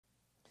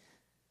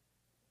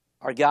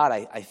Our God,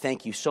 I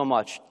thank you so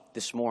much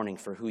this morning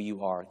for who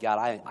you are.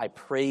 God, I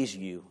praise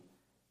you,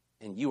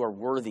 and you are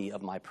worthy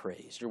of my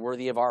praise. You're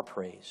worthy of our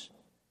praise.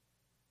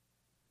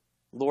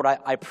 Lord,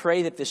 I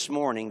pray that this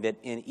morning that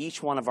in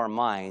each one of our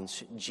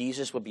minds,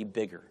 Jesus would be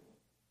bigger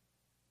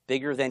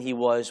than he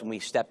was when we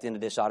stepped into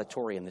this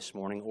auditorium this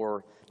morning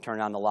or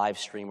turned on the live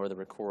stream or the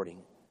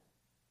recording.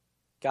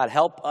 God,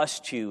 help us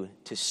to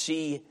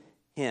see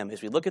him.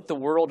 As we look at the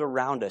world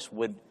around us,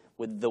 would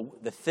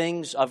the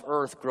things of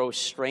earth grow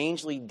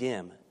strangely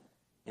dim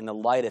in the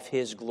light of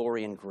his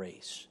glory and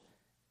grace.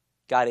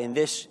 God, in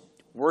this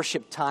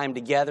worship time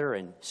together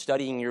and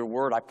studying your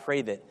word, I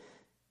pray that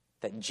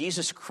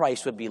Jesus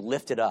Christ would be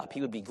lifted up.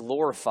 He would be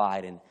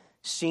glorified and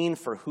seen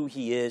for who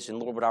he is. And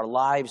Lord, would our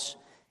lives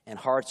and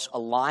hearts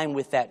align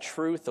with that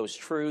truth, those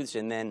truths,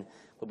 and then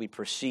would we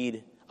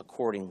proceed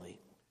accordingly.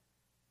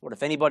 Lord,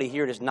 if anybody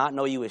here does not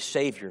know you as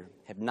Savior,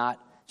 have not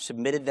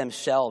submitted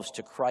themselves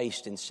to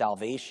Christ in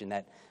salvation,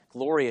 that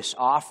glorious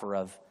offer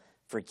of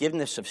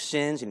forgiveness of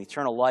sins and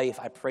eternal life,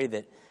 I pray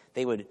that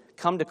they would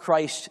come to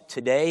Christ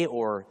today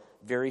or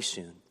very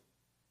soon.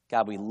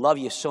 God, we love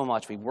you so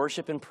much. We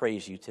worship and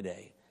praise you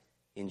today.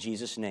 In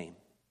Jesus' name,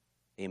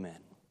 amen.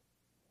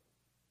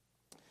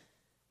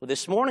 Well,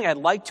 this morning I'd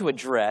like to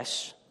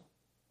address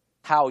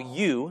how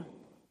you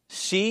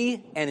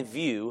see and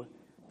view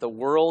the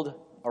world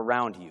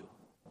around you.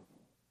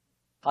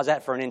 How's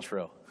that for an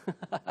intro?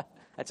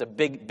 That's a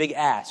big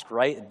ask,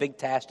 right? A big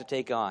task to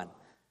take on.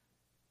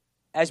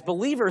 As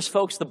believers,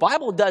 folks, the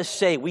Bible does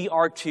say we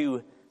are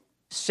to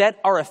set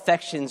our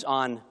affections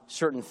on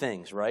certain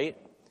things, right?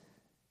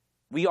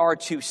 We are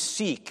to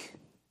seek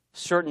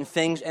certain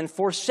things and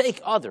forsake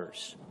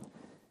others.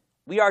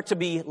 We are to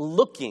be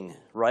looking,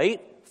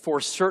 right, for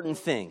certain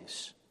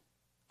things,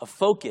 a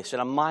focus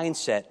and a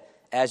mindset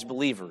as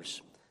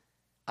believers.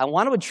 I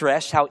want to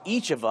address how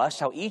each of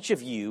us, how each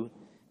of you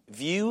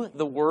view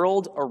the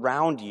world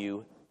around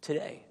you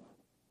today.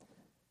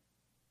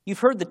 You've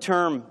heard the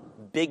term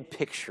big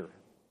picture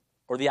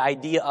or the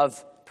idea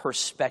of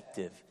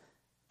perspective.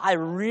 I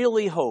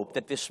really hope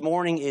that this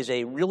morning is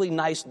a really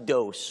nice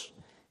dose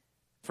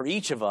for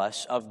each of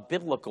us of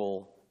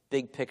biblical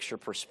big picture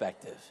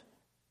perspective.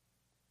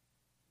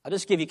 I'll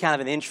just give you kind of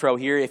an intro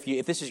here. If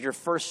this is your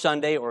first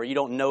Sunday or you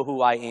don't know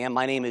who I am,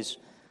 my name is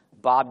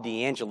Bob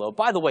D'Angelo.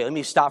 By the way, let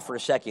me stop for a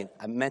second.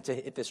 I meant to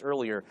hit this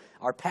earlier.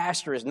 Our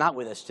pastor is not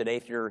with us today.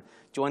 If you're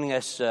joining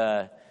us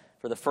for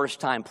the first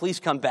time,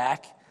 please come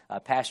back.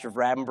 Pastor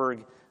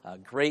Vrabenberg, a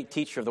great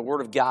teacher of the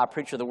Word of God,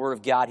 preacher of the Word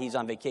of God. He's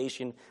on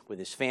vacation with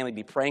his family.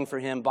 Be praying for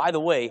him. By the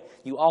way,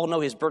 you all know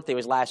his birthday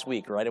was last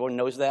week, right? Everyone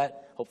knows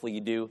that? Hopefully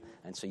you do.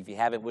 And so if you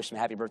haven't wished him a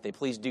happy birthday,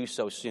 please do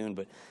so soon.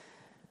 But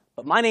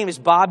my name is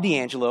Bob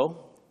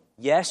D'Angelo.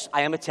 Yes,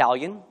 I am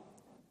Italian.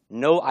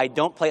 No, I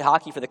don't play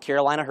hockey for the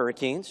Carolina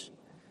Hurricanes.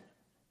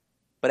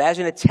 But as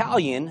an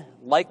Italian,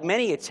 like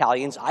many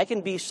Italians, I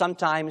can be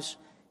sometimes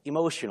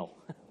emotional.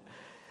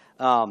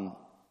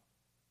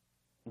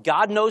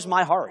 God knows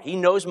my heart. He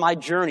knows my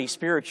journey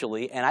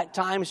spiritually, and at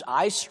times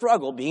I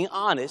struggle, being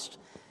honest,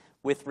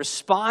 with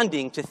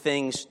responding to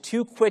things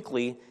too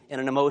quickly in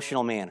an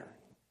emotional manner.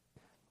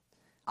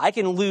 I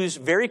can lose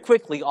very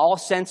quickly all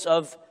sense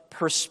of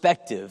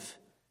perspective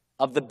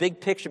of the big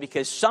picture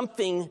because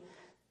something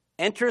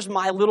enters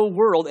my little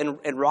world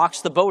and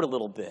rocks the boat a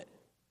little bit.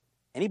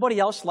 Anybody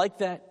else like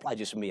that? Probably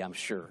just me, I'm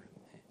sure.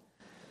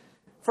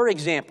 For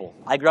example,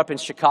 I grew up in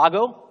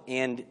Chicago,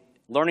 and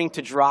learning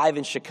to drive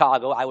in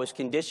Chicago, I was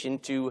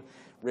conditioned to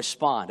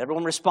respond.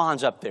 Everyone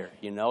responds up there,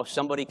 you know.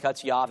 Somebody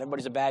cuts you off.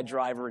 Everybody's a bad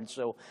driver, and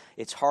so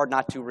it's hard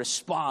not to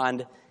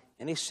respond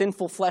in a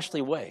sinful,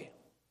 fleshly way.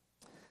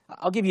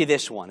 I'll give you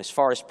this one as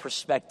far as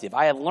perspective.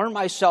 I have learned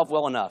myself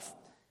well enough.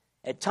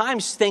 At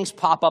times, things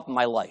pop up in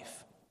my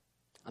life.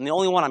 I'm the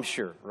only one, I'm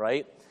sure,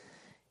 right?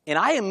 And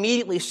I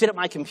immediately sit at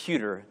my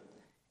computer,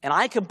 and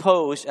I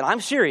compose, and I'm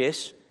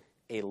serious,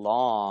 a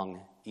long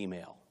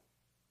email.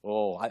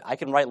 Oh, I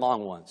can write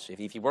long ones.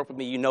 If you work with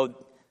me, you know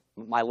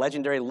my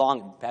legendary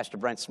long, Pastor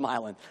Brent's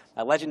smiling,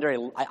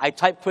 I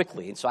type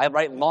quickly, and so I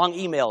write long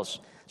emails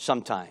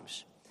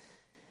sometimes.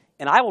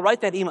 And I will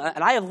write that email,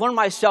 and I have learned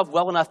myself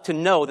well enough to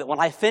know that when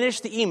I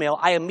finish the email,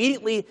 I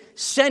immediately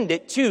send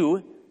it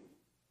to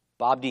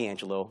Bob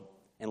D'Angelo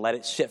and let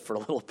it sit for a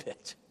little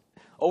bit.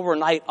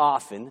 Overnight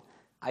often,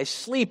 I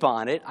sleep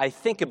on it, I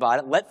think about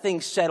it, let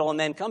things settle, and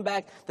then come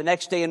back the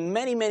next day, and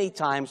many, many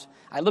times,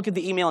 I look at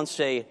the email and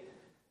say,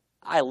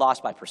 I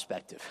lost my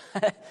perspective.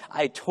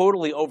 I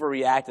totally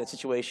overreact to that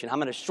situation. I'm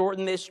going to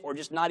shorten this or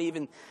just not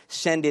even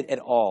send it at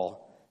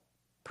all.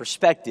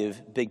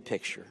 Perspective, big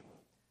picture.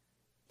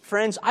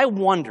 Friends, I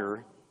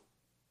wonder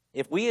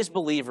if we as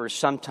believers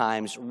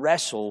sometimes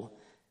wrestle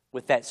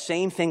with that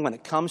same thing when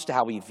it comes to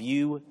how we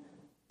view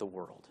the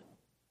world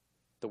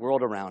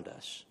around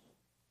us.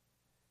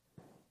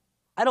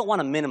 I don't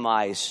want to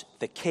minimize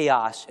the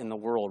chaos in the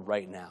world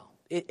right now.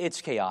 It's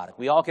chaotic.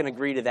 We all can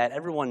agree to that.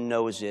 Everyone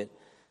knows it.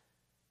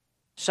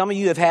 Some of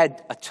you have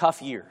had a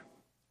tough year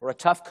or a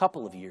tough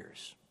couple of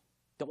years.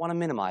 Don't want to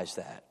minimize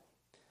that.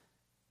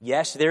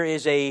 Yes, there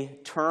is a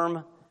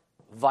term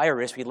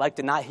virus we'd like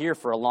to not hear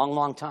for a long,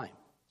 long time.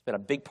 It's been a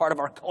big part of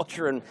our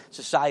culture and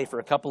society for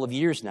a couple of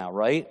years now,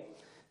 right?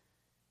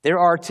 There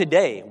are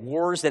today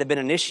wars that have been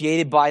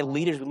initiated by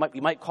leaders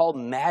we might call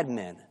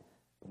madmen.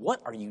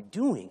 What are you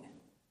doing?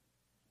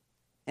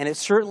 And it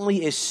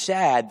certainly is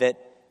sad that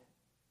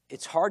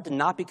it's hard to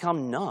not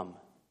become numb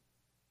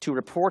to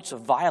reports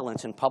of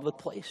violence in public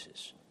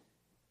places.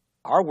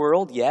 Our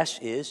world, yes,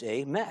 is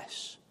a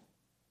mess.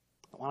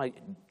 I don't want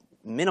to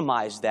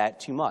minimize that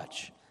too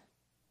much.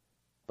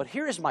 But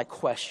here is my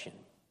question.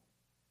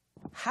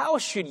 How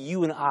should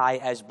you and I,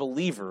 as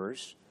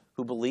believers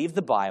who believe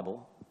the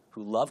Bible,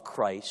 who love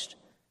Christ,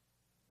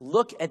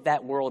 look at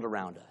that world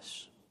around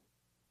us?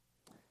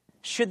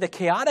 Should the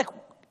chaotic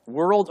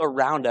world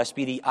around us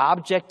be the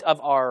object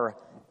of our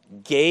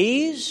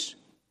gaze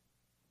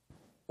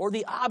or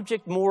the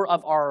object more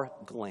of our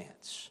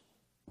glance?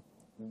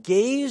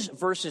 Gaze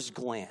versus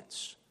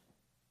glance.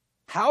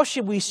 How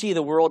should we see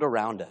the world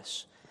around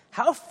us?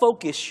 How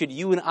focused should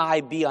you and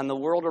I be on the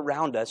world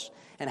around us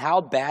and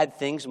how bad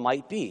things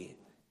might be?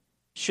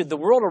 Should the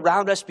world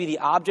around us be the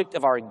object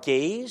of our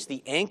gaze,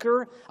 the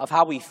anchor of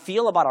how we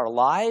feel about our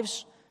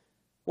lives?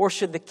 Or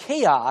should the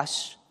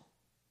chaos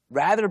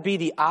rather be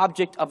the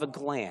object of a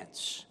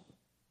glance,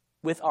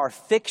 with our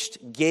fixed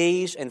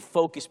gaze and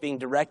focus being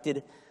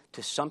directed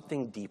to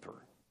something deeper?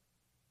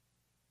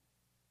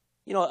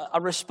 You know, a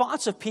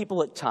responsive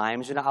people at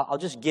times, and I'll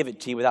just give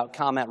it to you without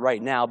comment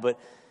right now, but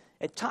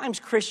at times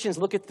Christians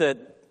look at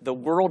the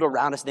world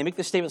around us and they make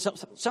this statement,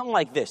 something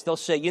like this. They'll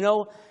say, you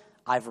know,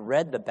 I've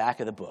read the back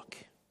of the book,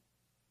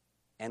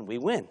 and we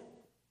win.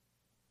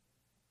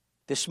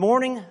 This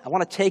morning, I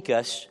want to take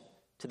us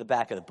to the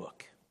back of the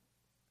book.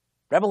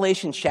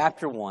 Revelation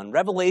chapter 1.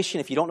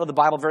 Revelation, if you don't know the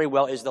Bible very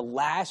well, is the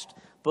last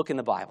book in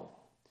the Bible.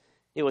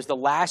 It was the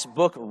last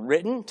book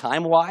written,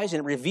 time-wise,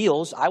 and it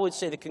reveals, I would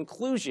say, the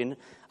conclusion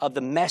of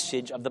the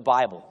message of the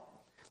Bible.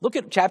 Look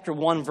at chapter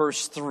 1,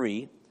 verse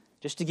 3,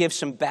 just to give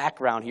some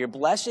background here.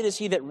 Blessed is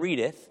he that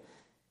readeth,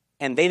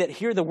 and they that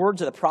hear the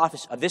words of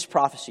this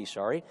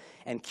prophecy,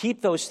 and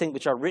keep those things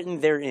which are written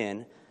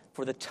therein,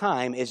 for the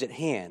time is at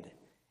hand.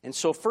 And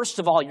so, first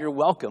of all, you're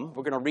welcome.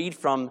 We're going to read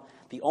from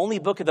the only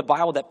book of the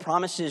Bible that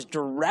promises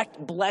direct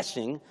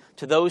blessing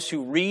to those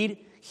who read,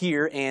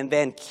 hear, and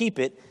then keep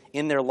it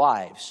in their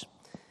lives.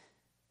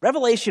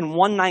 Revelation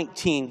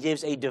 1:19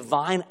 gives a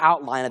divine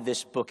outline of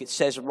this book. It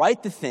says,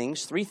 write the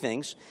things, three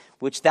things,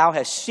 which thou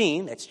hast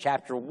seen. That's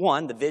chapter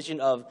 1, the vision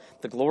of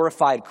the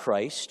glorified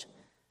Christ.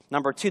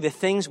 Number 2, the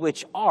things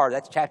which are.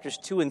 That's chapters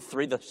 2 and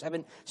 3,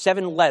 the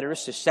seven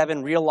letters to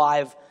seven real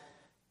live,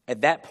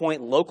 at that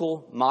point,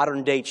 local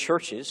modern-day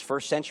churches,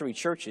 first-century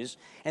churches.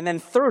 And then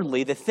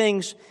thirdly, the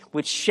things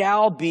which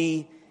shall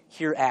be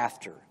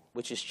hereafter,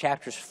 which is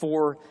chapters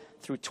 4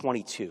 through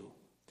 22.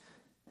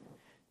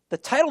 The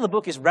title of the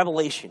book is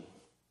Revelation.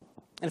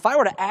 And if I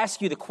were to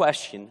ask you the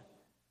question,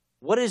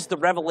 what is the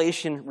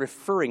revelation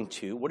referring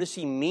to? What does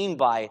he mean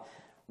by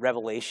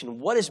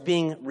revelation? What is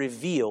being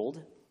revealed?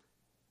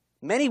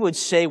 Many would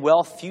say,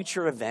 well,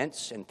 future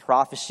events and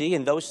prophecy,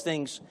 and those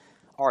things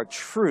are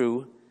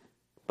true,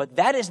 but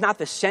that is not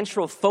the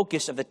central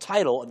focus of the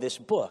title of this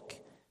book.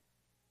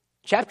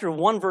 Chapter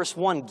 1, verse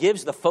 1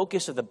 gives the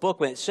focus of the book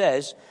when it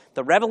says,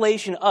 the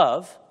revelation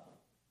of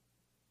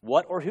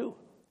what or who?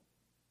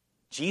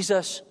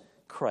 Jesus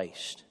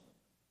Christ.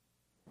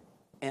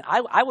 And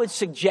I would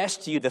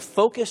suggest to you the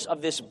focus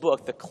of this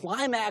book, the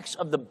climax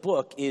of the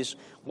book is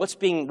what's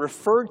being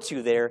referred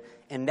to there,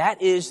 and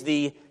that is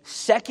the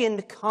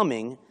second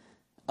coming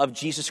of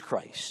Jesus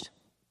Christ.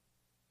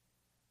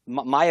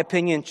 My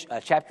opinion,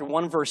 chapter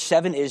 1, verse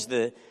 7 is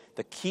the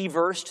key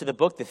verse to the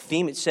book, the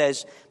theme. It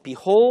says,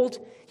 behold,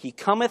 he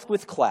cometh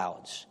with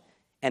clouds,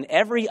 and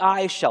every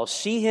eye shall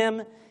see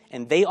him,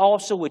 and they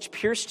also which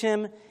pierced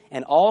him,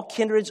 and all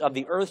kindreds of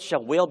the earth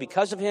shall wail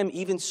because of him.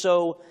 Even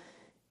so,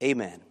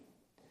 amen.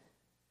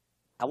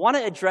 I want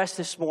to address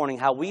this morning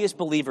how we as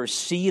believers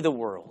see the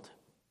world.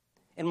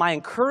 And my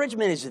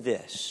encouragement is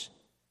this.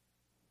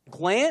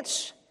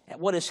 Glance at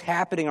what is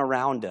happening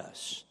around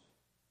us,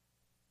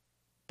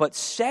 but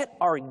set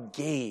our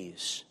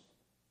gaze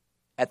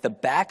at the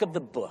back of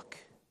the book,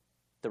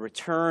 the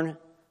return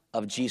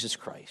of Jesus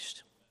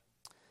Christ.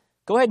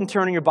 Go ahead and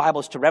turn in your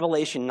Bibles to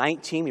Revelation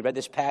 19. We read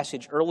this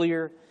passage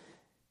earlier,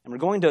 and we're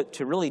going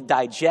to really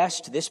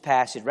digest this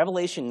passage.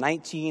 Revelation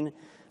 19,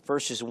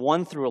 verses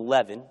 1 through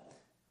 11.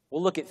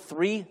 We'll look at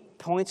 3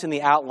 points in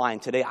the outline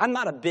today. I'm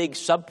not a big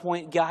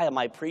subpoint guy in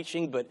my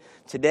preaching, but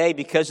today,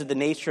 because of the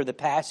nature of the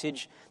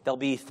passage, there'll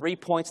be 3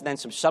 points and then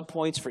some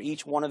subpoints for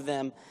each one of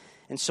them.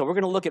 And so we're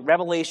going to look at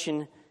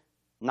Revelation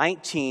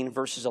 19,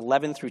 verses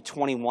 11 through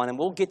 21, and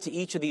we'll get to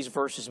each of these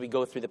verses as we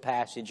go through the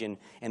passage and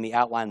the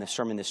outline of the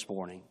sermon this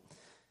morning.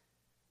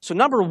 So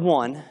number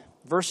 1,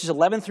 verses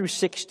 11 through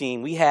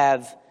 16, we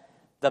have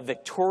the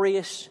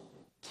victorious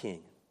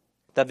King.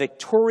 The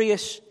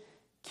victorious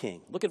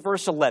King. Look at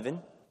verse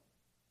 11.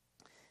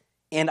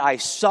 And I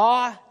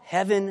saw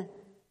heaven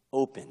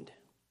opened.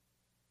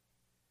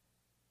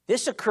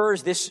 This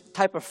occurs, this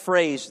type of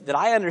phrase, that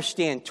I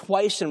understand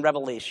twice in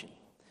Revelation.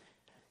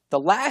 The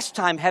last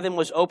time heaven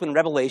was open in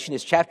Revelation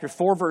is chapter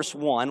 4, verse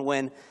 1,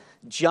 when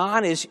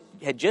John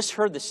had just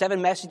heard the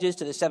 7 messages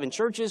to the 7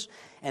 churches,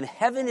 and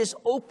heaven is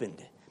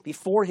opened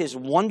before his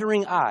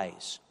wondering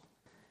eyes.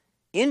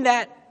 In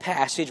that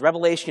passage,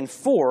 Revelation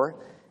 4,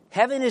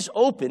 heaven is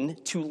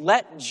opened to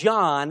let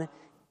John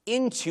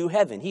into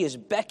heaven. He is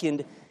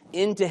beckoned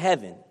into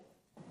heaven.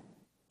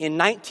 In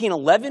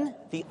 1911,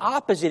 the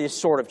opposite is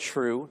sort of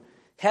true.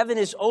 Heaven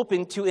is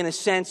open to, in a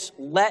sense,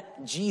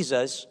 let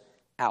Jesus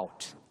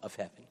out of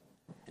heaven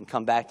and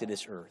come back to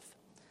this earth.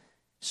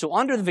 So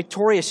under the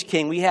victorious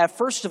king, we have,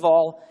 first of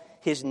all,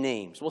 his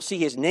names. We'll see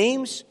his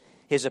names,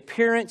 his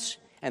appearance,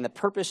 and the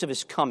purpose of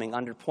his coming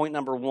under point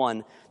number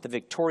 1, the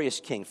victorious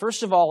king.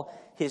 First of all,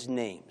 his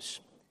names.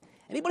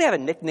 Anybody have a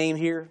nickname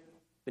here?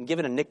 Been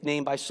given a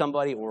nickname by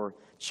somebody or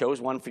chose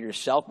one for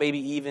yourself, maybe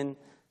even?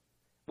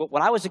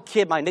 When I was a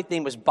kid, my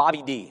nickname was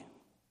Bobby D.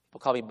 People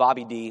call me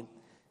Bobby D.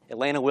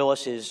 Atlanta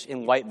Willis is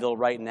in Whiteville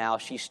right now.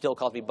 She still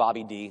calls me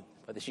Bobby D.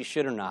 Whether she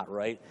should or not,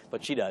 right?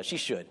 But she does. She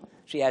should.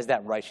 She has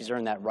that right. She's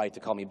earned that right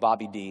to call me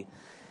Bobby D.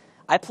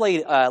 I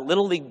played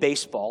Little League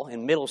Baseball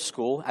in middle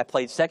school. I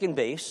played second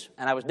base,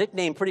 and I was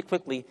nicknamed pretty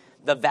quickly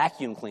the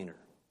vacuum cleaner.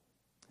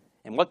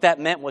 And what that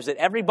meant was that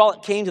every ball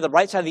that came to the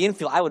right side of the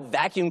infield, I would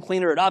vacuum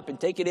cleaner it up and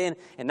take it in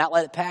and not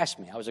let it pass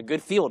me. I was a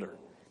good fielder,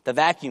 the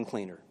vacuum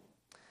cleaner.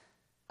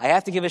 I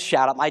have to give a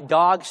shout out. My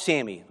dog,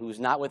 Sammy, who's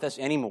not with us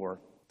anymore,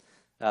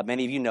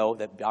 many of you know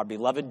that our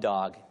beloved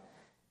dog,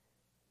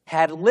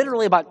 had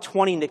literally about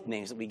 20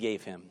 nicknames that we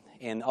gave him.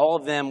 And all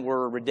of them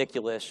were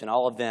ridiculous, and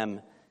all of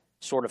them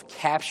sort of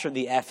captured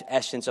the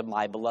essence of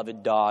my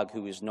beloved dog,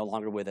 who is no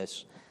longer with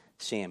us,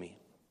 Sammy.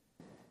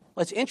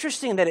 Well, it's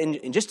interesting that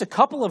in just a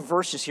couple of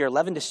verses here,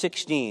 11 to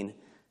 16,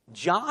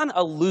 John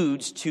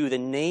alludes to the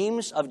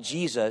names of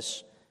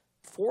Jesus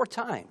 4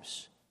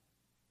 times.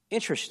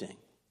 Interesting.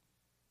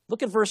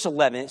 Look at verse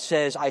 11. It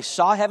says, I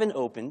saw heaven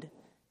opened,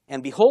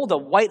 and behold, a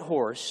white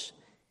horse,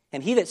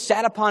 and he that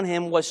sat upon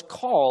him was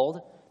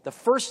called, the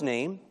first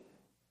name,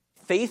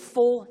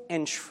 Faithful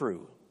and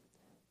True.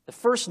 The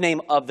first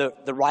name of the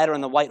rider on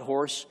the white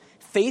horse,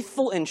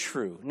 Faithful and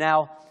True.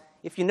 Now,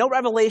 if you know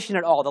Revelation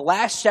at all, the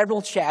last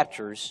several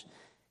chapters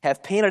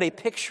have painted a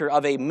picture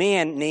of a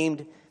man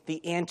named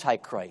the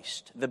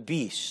Antichrist, the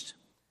beast.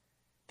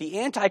 The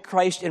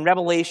Antichrist in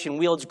Revelation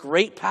wields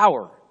great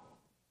power,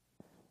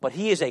 but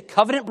he is a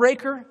covenant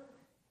breaker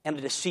and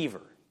a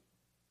deceiver,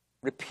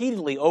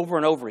 repeatedly over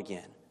and over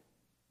again.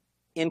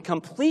 In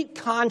complete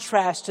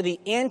contrast to the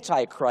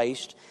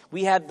Antichrist,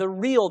 we have the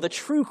real, the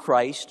true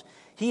Christ.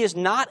 He is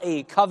not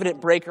a covenant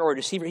breaker or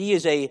deceiver. He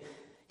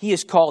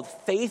is called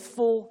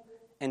faithful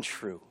and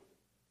true.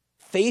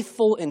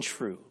 Faithful and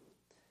true.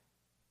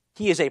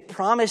 He is a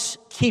promise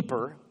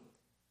keeper,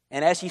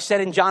 and as he said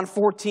in John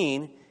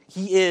 14,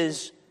 he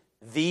is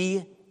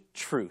the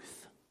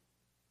truth.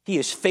 He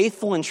is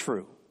faithful and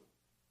true.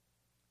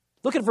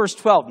 Look at verse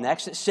 12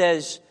 next. It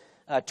says,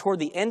 toward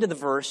the end of the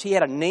verse, he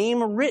had a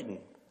name written,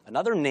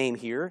 another name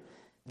here,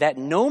 that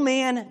no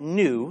man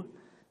knew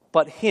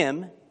but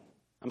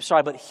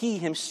he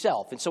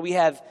himself. And so we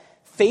have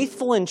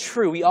faithful and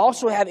true. We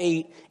also have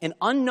an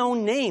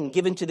unknown name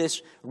given to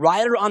this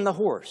rider on the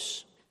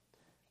horse.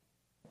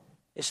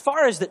 As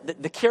far as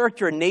the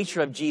character and nature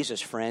of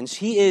Jesus, friends,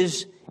 he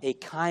is a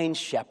kind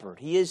shepherd.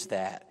 He is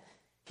that.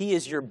 He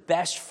is your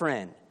best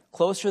friend,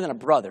 closer than a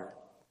brother.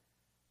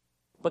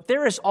 But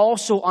there is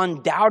also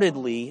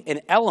undoubtedly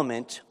an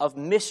element of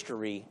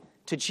mystery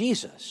to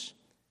Jesus.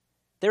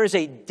 There is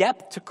a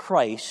depth to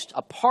Christ,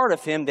 a part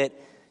of him that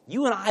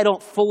you and I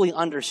don't fully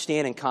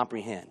understand and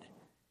comprehend.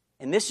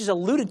 And this is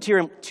alluded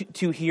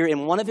to here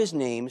in one of his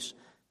names,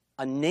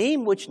 a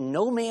name which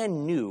no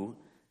man knew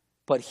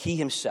but he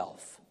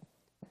himself.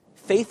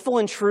 Faithful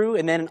and true,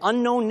 and then an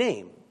unknown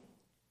name.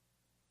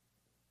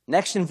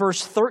 Next in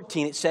verse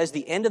 13, it says,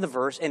 the end of the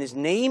verse, and his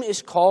name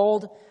is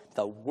called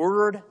the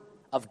Word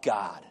of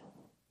God.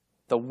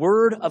 The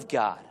Word of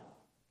God.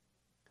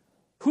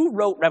 Who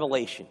wrote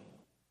Revelation?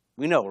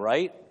 We know,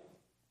 right?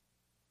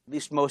 At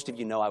least most of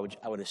you know, I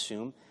would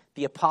assume.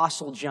 The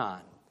Apostle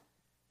John.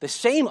 The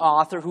same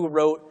author who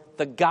wrote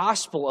the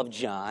Gospel of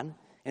John.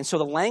 And so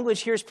the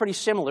language here is pretty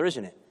similar,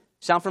 isn't it?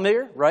 Sound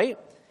familiar, right?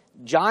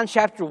 John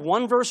chapter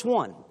 1, verse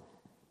 1.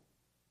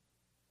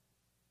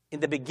 In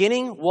the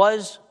beginning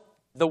was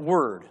the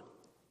Word,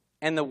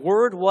 and the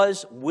Word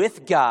was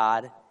with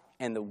God,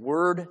 and the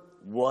Word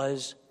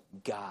was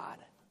God.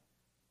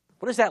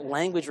 What does that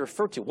language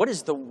refer to? What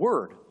is the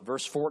Word?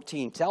 Verse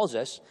 14 tells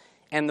us,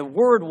 and the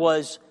Word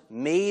was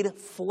made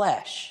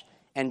flesh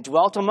and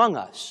dwelt among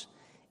us,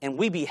 and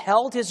we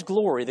beheld his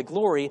glory, the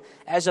glory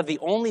as of the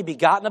only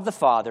begotten of the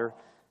Father,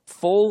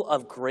 full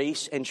of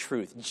grace and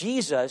truth.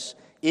 Jesus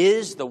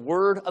is the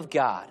Word of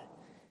God.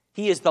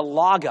 He is the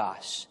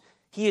Logos.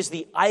 He is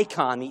the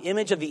icon, the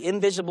image of the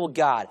invisible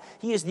God.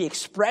 He is the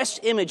express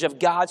image of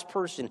God's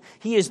person.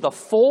 He is the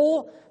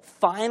full,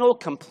 final,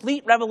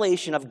 complete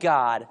revelation of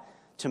God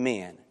to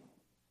man.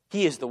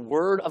 He is the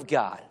Word of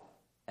God.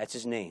 That's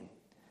his name.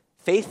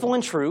 Faithful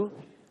and true,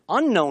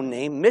 unknown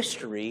name,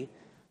 mystery,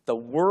 the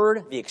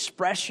Word, the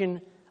expression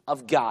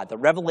of God, the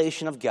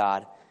revelation of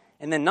God.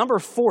 And then number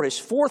 4, his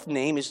fourth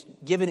name is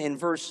given in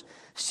verse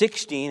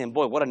 16, and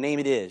boy, what a name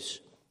it is.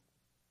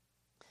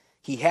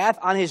 He hath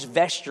on his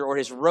vesture or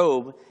his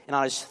robe and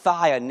on his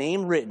thigh a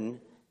name written,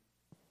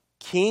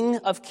 King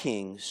of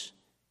Kings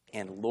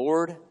and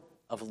Lord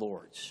of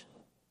Lords.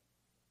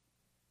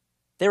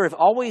 There have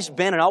always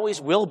been and always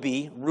will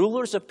be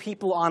rulers of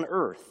people on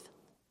earth.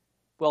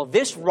 Well,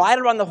 this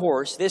rider on the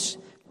horse, this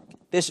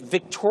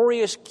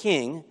victorious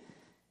king,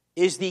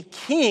 is the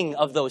king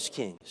of those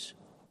kings.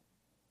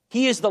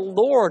 He is the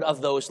Lord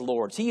of those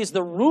lords. He is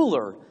the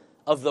ruler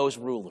of those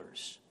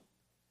rulers.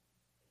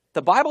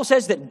 The Bible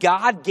says that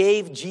God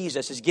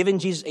has given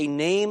Jesus a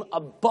name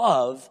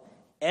above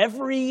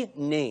every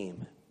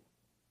name.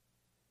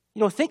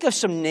 Think of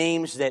some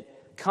names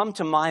that come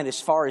to mind as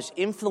far as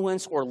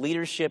influence or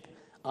leadership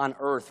on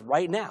earth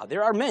right now.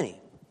 There are many.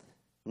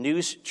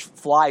 News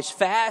flies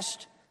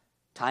fast.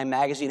 Time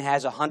magazine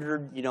has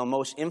 100,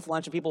 most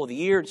influential people of the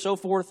year and so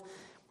forth.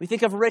 We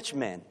think of rich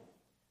men.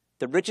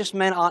 The richest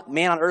man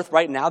on earth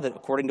right now, that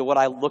according to what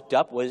I looked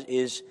up,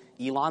 is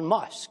Elon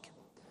Musk,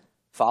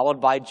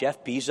 followed by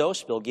Jeff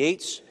Bezos, Bill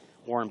Gates,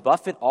 Warren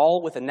Buffett,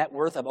 all with a net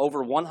worth of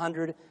over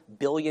 $100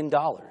 billion.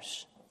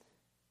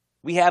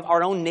 We have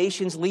our own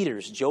nation's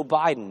leaders, Joe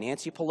Biden,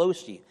 Nancy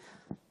Pelosi,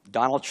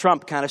 Donald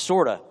Trump, kind of,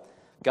 sort of.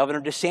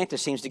 Governor DeSantis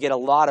seems to get a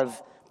lot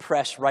of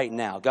press right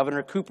now.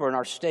 Governor Cooper in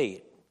our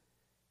state.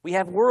 We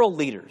have world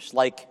leaders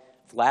like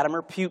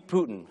Vladimir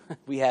Putin.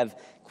 We have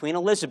Queen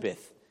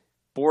Elizabeth.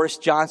 Boris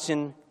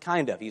Johnson,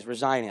 kind of. He's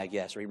resigning, I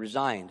guess, or he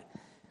resigned.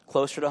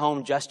 Closer to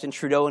home, Justin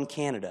Trudeau in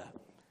Canada.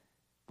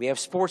 We have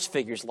sports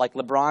figures like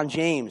LeBron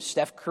James,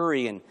 Steph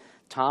Curry, and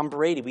Tom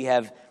Brady. We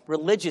have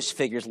religious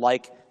figures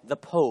like the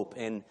Pope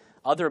and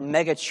other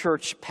mega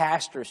church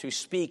pastors who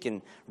speak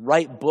and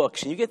write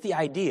books. And you get the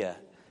idea.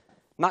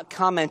 I'm not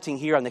commenting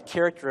here on the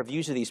character or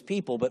views of these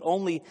people, but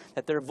only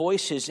that their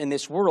voices in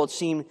this world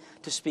seem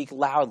to speak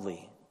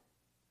loudly.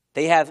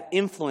 They have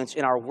influence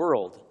in our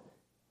world.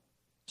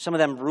 Some of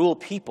them rule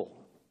people.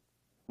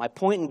 My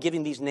point in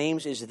giving these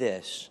names is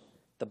this.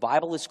 The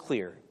Bible is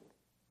clear.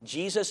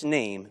 Jesus'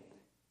 name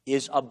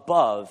is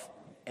above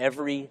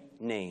every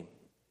name.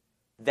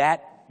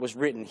 That was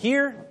written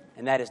here,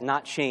 and that has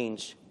not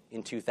changed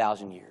in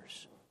 2,000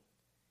 years.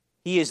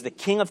 He is the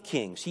King of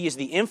Kings. He is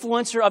the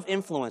influencer of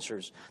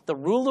influencers, the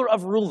ruler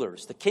of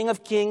rulers, the King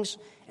of Kings,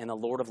 and the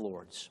Lord of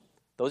Lords.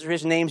 Those are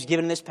his names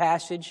given in this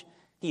passage.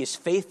 He is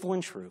faithful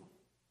and true.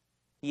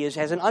 He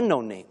has an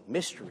unknown name,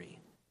 mystery.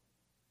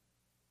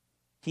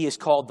 He is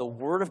called the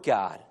Word of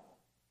God,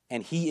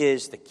 and he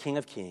is the King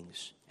of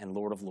Kings and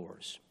Lord of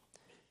Lords.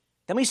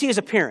 Then we see his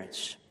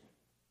appearance.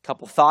 A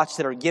couple thoughts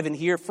that are given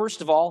here.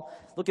 First of all,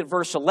 look at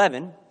verse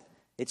 11.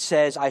 It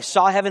says, I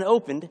saw heaven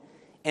opened,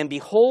 and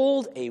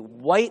behold, a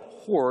white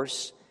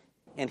horse,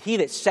 and he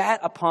that sat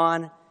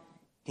upon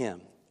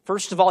him.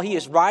 First of all, he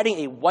is riding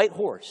a white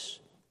horse.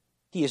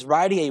 He is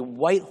riding a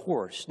white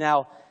horse.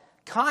 Now,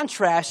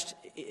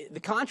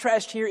 the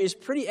contrast here is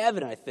pretty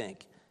evident, I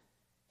think.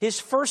 His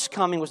first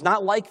coming was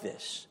not like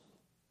this.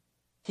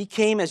 He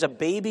came as a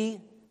baby,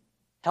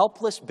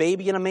 helpless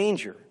baby in a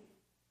manger,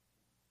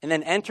 and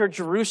then entered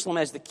Jerusalem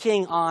as the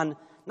king on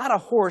not a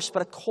horse,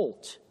 but a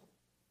colt.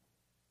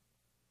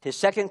 His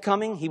second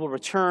coming, he will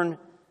return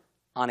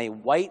on a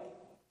white,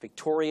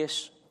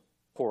 victorious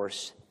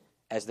horse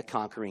as the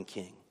conquering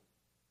king.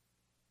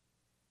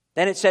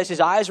 Then it says his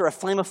eyes are a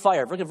flame of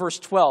fire. Look at verse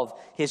 12.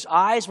 His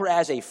eyes were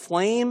as a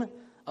flame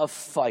of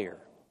fire.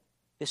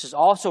 This is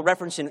also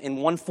referenced in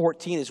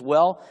 1:14 as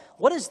well.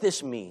 What does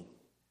this mean?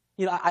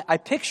 I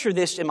picture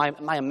this in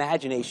my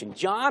imagination.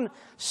 John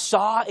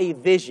saw a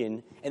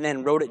vision and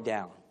then wrote it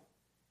down.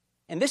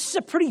 And this is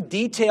a pretty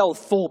detailed,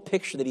 full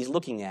picture that he's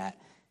looking at.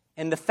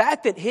 And the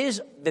fact that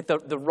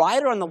the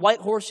rider on the white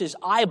horse's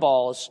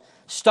eyeballs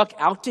stuck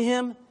out to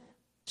him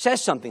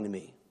says something to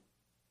me.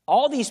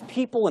 All these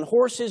people and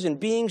horses and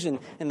beings and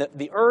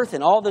the earth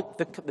and all the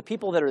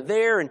people that are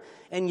there,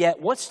 and yet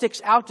what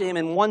sticks out to him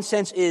in one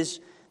sense is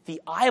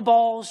the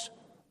eyeballs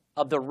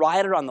of the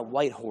rider on the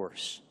white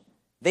horse.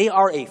 They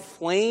are a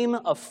flame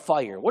of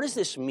fire. What does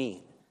this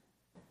mean?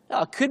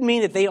 It could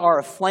mean that they are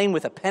aflame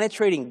with a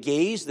penetrating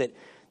gaze, that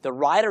the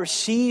rider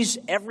sees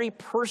every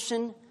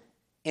person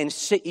and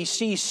he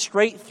sees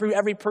straight through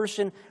every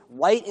person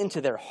right into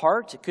their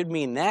heart. It could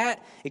mean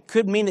that. It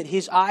could mean that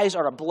his eyes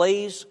are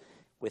ablaze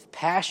with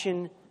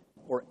passion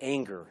or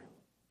anger.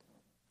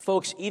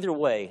 Folks, either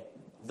way,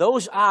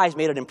 those eyes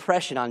made an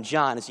impression on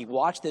John as he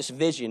watched this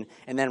vision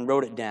and then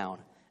wrote it down.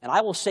 And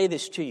I will say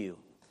this to you.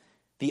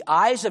 The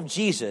eyes of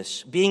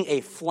Jesus being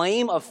a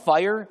flame of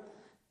fire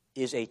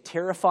is a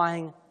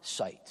terrifying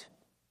sight.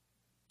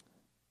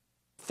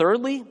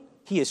 Thirdly,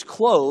 he is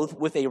clothed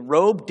with a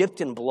robe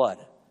dipped in blood.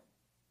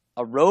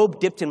 A robe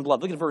dipped in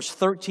blood. Look at verse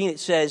 13. It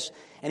says,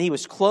 and he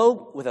was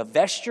clothed with a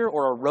vesture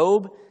or a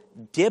robe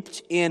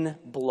dipped in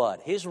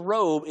blood. His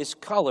robe is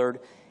colored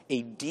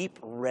a deep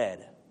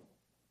red.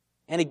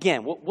 And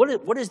again,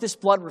 what is this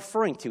blood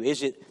referring to?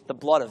 Is it the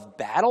blood of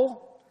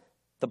battle?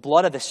 the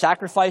blood of the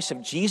sacrifice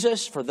of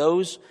Jesus for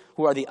those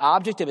who are the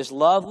object of his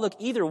love. Look,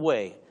 either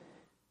way,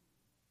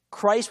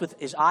 Christ with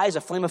his eyes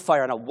a flame of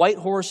fire on a white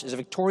horse is a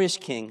victorious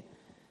king,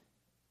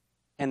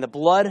 and the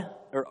blood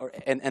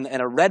and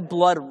a red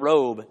blood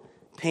robe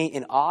paint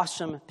an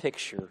awesome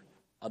picture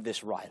of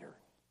this rider.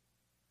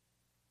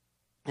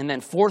 And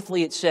then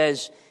fourthly, it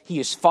says, he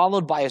is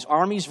followed by his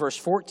armies, verse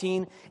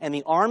 14, and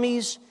the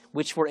armies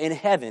which were in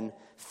heaven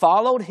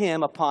followed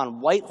him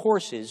upon white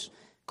horses,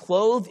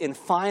 clothed in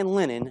fine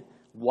linen,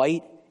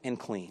 white and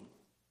clean.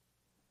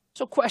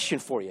 So question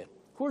for you,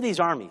 who are these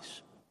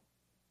armies?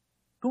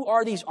 Who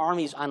are these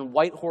armies on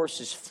white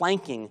horses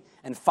flanking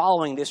and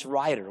following this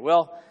rider?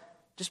 Well,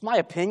 just my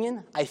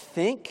opinion, I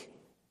think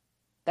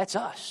that's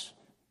us.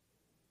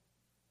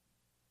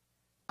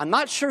 I'm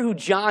not sure who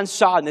John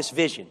saw in this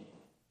vision,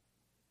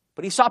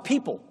 but he saw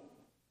people.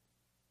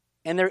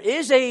 And there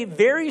is a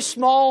very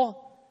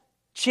small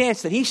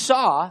chance that he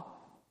saw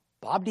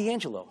Bob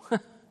D'Angelo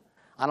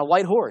on a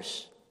white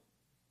horse,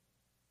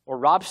 or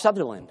Rob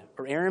Sutherland,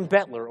 or Aaron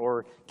Bettler,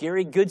 or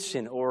Gary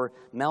Goodson, or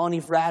Melanie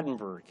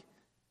Vradenberg,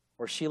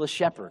 or Sheila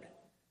Shepherd.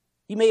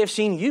 He may have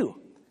seen you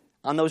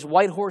on those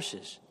white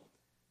horses.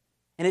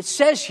 And it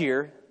says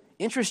here,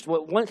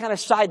 one kind of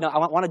side note I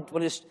want to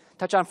just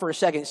touch on for a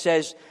second. It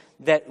says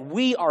that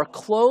we are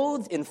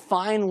clothed in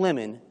fine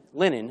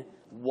linen,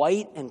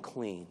 white and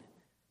clean.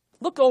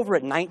 Look over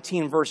at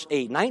 19 verse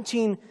 8.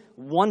 19,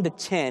 1 to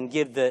 10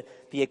 give the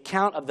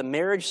account of the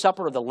marriage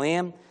supper of the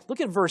Lamb. Look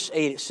at verse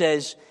 8. It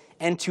says,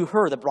 and to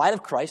her, the bride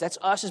of Christ, that's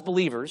us as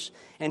believers,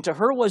 and to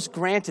her was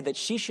granted that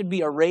she should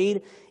be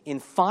arrayed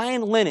in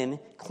fine linen,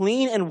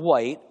 clean and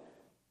white.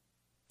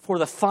 For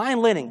the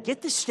fine linen,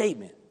 get this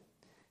statement,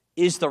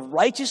 is the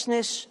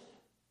righteousness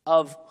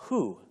of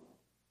who?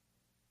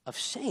 Of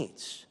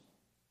saints.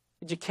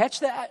 Did you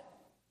catch that?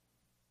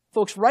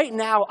 Folks, right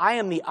now I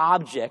am the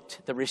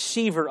object, the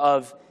receiver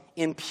of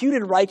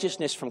imputed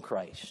righteousness from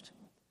Christ.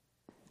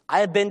 I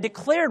have been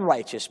declared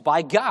righteous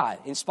by God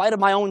in spite of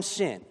my own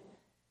sin.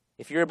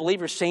 If you're a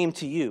believer, same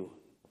to you.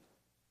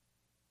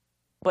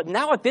 But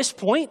now at this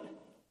point,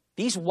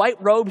 these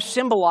white robes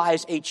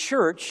symbolize a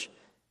church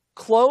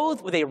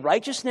clothed with a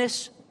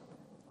righteousness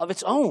of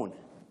its own.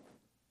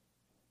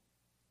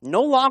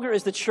 No longer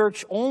is the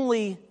church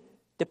only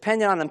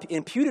dependent on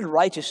imputed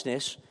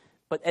righteousness,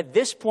 but at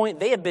this point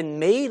they have been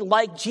made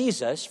like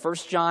Jesus, 1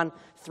 John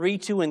 3,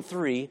 2, and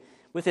 3,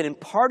 with an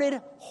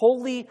imparted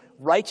holy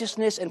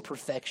righteousness and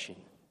perfection.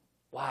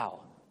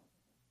 Wow.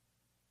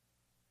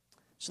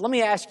 So let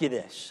me ask you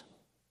this.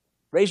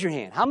 Raise your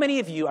hand. How many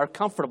of you are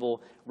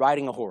comfortable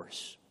riding a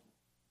horse?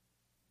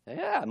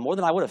 Yeah, more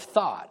than I would have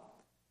thought.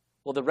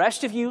 Well, the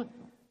rest of you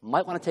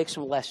might want to take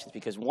some lessons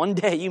because one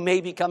day you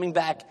may be coming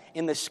back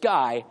in the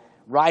sky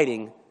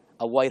riding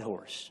a white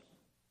horse.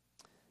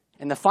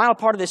 And the final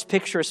part of this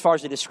picture, as far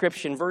as the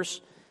description, verse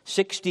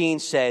 16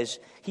 says,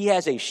 he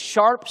has a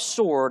sharp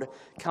sword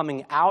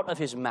coming out of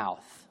his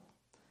mouth.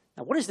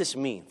 Now, what does this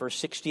mean? Verse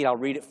 16, I'll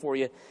read it for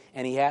you.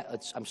 And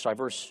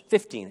verse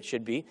 15 it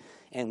should be.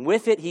 And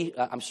with it,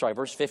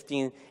 verse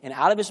 15, and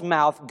out of his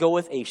mouth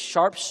goeth a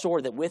sharp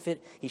sword, that with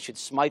it he should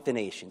smite the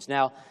nations.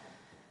 Now,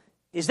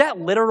 is that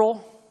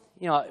literal?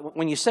 You know,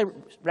 when you say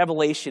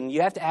revelation,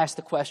 you have to ask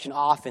the question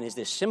often, is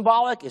this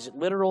symbolic? Is it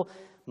literal?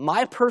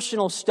 My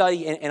personal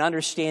study and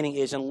understanding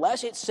is,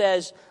 unless it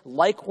says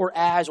like or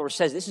as, or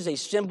says this is a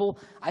symbol,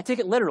 I take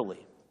it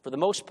literally for the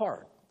most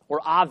part. Or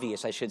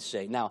obvious, I should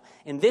say. Now,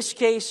 in this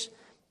case,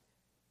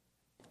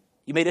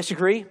 you may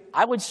disagree.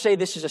 I would say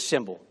this is a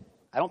symbol.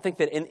 I don't think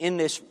that in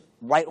this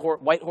white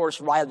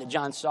horse rider that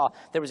John saw,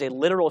 there was a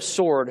literal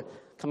sword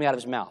coming out of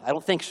his mouth. I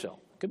don't think so.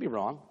 Could be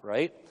wrong,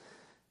 right?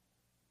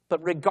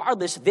 But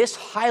regardless, this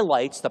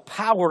highlights the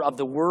power of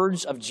the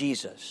words of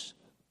Jesus.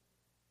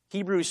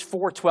 Hebrews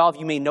 4:12,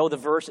 you may know the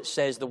verse. It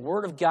says, the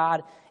word of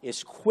God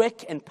is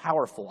quick and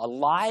powerful,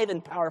 alive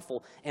and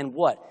powerful, and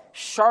what?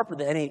 Sharper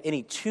than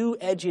any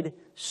two-edged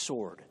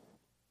sword.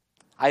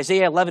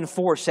 Isaiah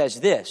 11:4 says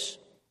this,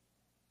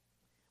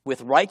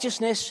 with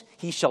righteousness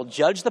he shall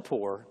judge the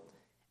poor,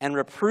 and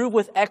reprove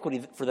with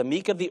equity for the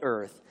meek of the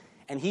earth,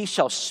 and he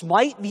shall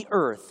smite the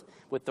earth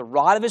with the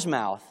rod of his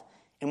mouth,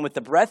 and with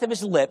the breath of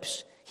his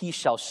lips he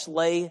shall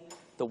slay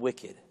the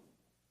wicked.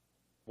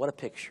 What a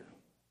picture.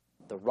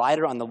 The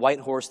rider on the white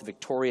horse, the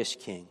victorious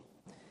king.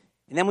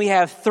 And then we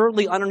have,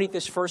 thirdly, underneath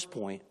this first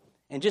point,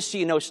 and just so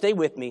you know, stay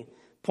with me,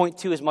 point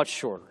 2 is much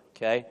shorter,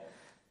 okay?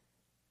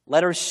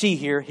 Letter C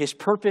here, his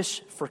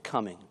purpose for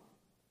coming.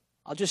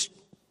 I'll just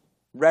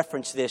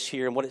reference this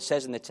here and what it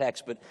says in the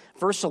text, but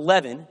verse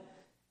 11,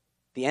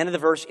 the end of the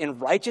verse, in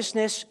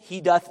righteousness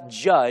he doth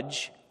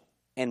judge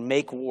and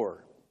make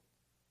war.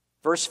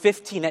 Verse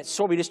 15, that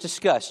sword we just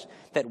discussed,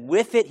 that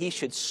with it he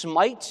should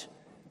smite,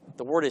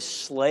 the word is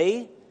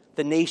slay,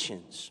 the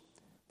nations.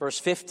 Verse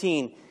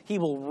 15, he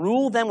will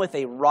rule them with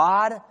a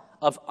rod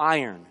of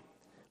iron.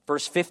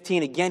 Verse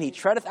 15, again, he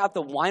treadeth out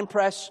the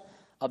winepress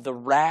of the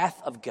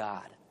wrath of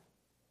God.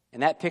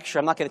 And that picture,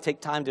 I'm not going to take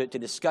time to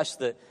discuss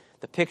the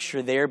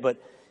picture there,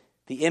 but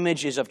The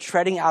image is of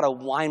treading out a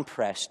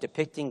winepress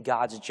depicting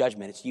God's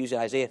judgment. It's used in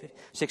Isaiah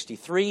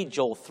 63,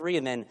 Joel 3,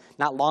 and then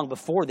not long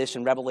before this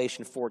in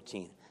Revelation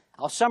 14.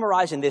 I'll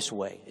summarize in this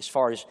way as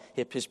far as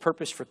his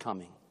purpose for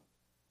coming.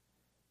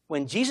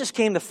 When Jesus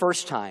came the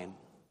first time,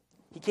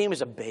 he came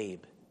as a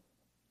babe,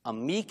 a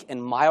meek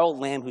and mild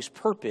lamb whose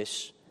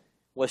purpose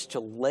was to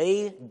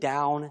lay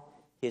down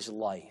his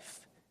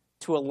life,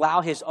 to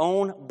allow his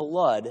own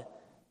blood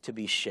to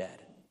be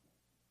shed.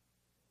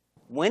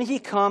 When he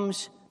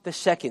comes the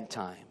second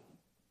time,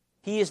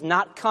 he is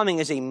not coming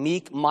as a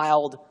meek,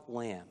 mild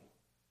lamb.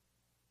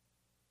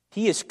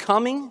 He is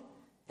coming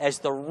as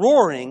the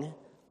roaring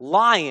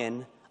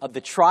lion of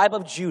the tribe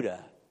of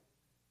Judah,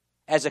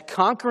 as a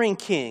conquering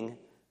king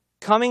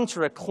coming to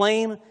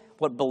reclaim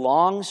what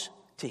belongs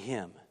to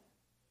him.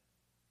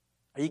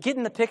 Are you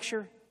getting the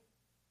picture?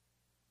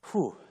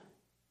 Whew.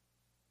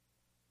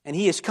 And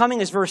he is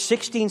coming, as verse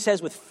 16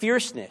 says, with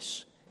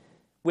fierceness,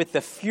 with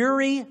the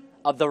fury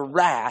of the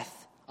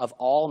wrath of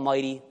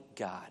Almighty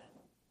God.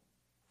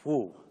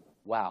 Whew.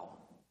 Wow.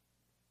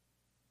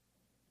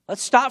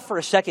 Let's stop for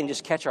a second and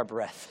just catch our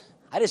breath.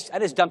 I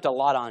just dumped a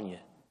lot on you.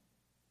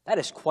 That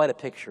is quite a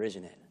picture,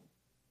 isn't it?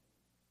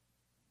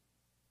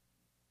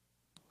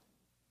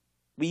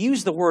 We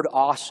use the word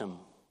awesome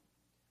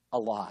a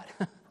lot.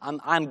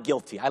 I'm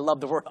guilty. I love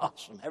the word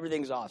awesome.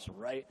 Everything's awesome,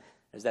 right?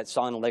 There's that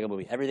song in the Lego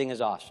movie. Everything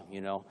is awesome,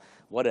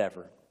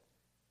 whatever.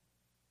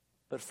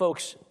 But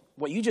folks,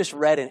 what you just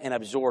read and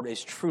absorbed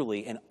is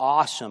truly an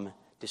awesome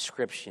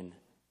description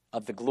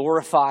of the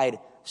glorified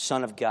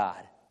Son of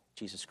God,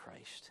 Jesus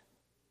Christ.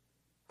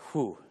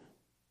 Whew.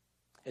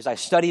 As I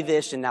study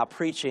this and now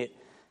preach it,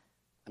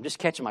 I'm just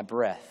catching my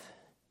breath,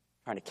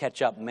 trying to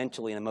catch up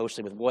mentally and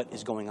emotionally with what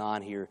is going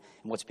on here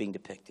and what's being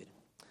depicted.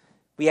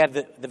 We have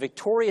the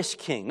victorious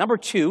king. Number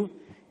 2,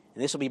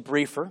 and this will be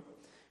briefer,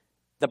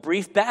 the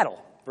brief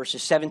battle.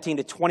 Verses 17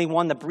 to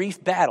 21, the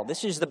brief battle.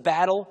 This is the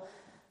battle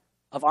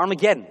of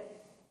Armageddon.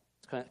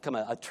 It's become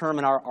a term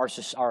in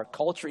our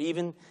culture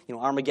even.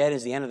 Armageddon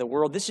is the end of the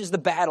world. This is the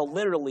battle,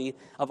 literally,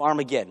 of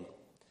Armageddon.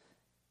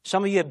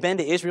 Some of you have been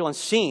to Israel and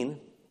seen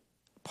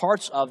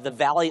parts of the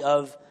valley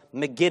of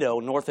Megiddo,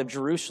 north of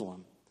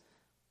Jerusalem.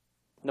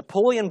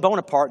 Napoleon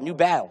Bonaparte knew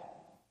battle.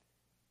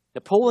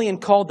 Napoleon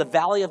called the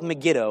valley of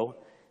Megiddo,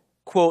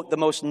 quote, the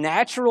most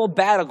natural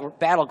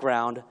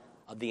battleground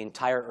of the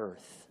entire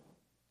earth.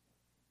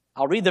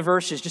 I'll read the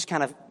verses, just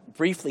kind of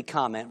briefly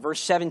comment. Verse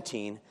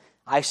 17,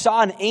 I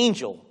saw an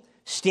angel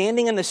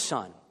standing in the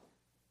sun.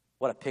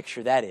 What a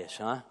picture that is,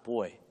 huh?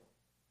 Boy,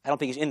 I don't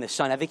think he's in the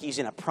sun. I think he's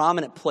in a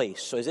prominent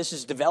place. So as this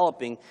is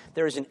developing,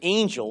 there is an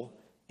angel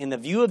in the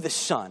view of the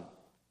sun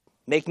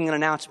making an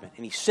announcement.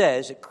 And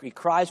he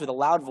cries with a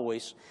loud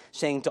voice,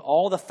 saying to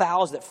all the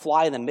fowls that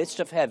fly in the midst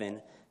of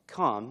heaven,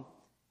 come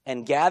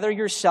and gather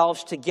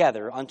yourselves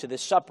together unto the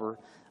supper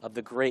of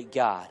the great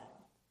God,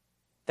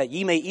 that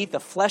ye may eat the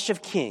flesh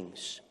of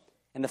kings,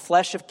 and the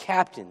flesh of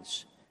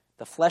captains,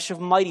 the flesh of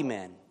mighty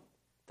men,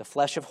 the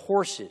flesh of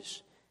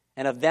horses,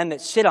 and of them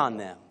that sit on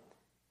them,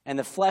 and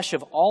the flesh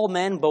of all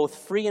men, both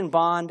free and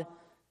bond,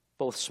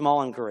 both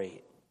small and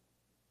great.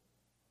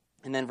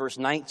 And then verse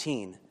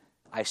 19,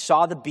 I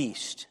saw the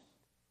beast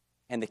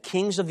and the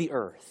kings of the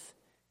earth,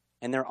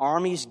 and their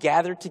armies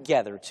gathered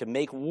together to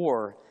make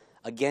war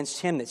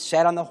against him that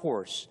sat on the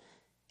horse,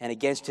 and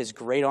against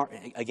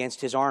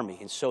his army.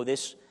 And so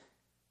this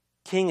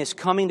king is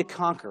coming to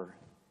conquer,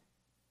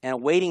 and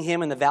awaiting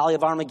him in the valley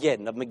of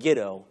Armageddon, of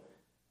Megiddo,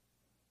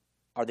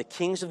 are the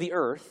kings of the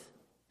earth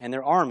and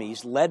their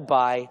armies led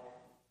by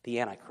the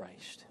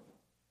Antichrist.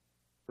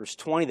 Verse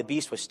 20, the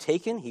beast was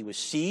taken, he was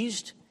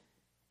seized,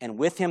 and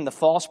with him the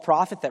false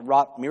prophet that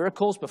wrought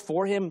miracles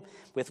before him,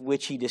 with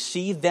which he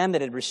deceived them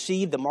that had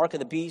received the mark of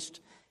the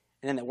beast,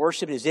 and them that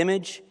worshipped his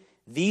image.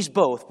 These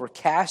both were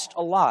cast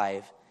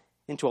alive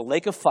into a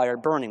lake of fire,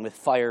 burning with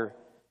fire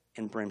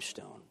and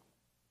brimstone.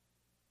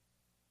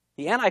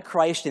 The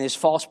Antichrist and his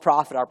false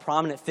prophet are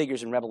prominent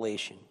figures in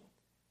Revelation.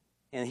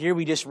 And here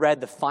we just read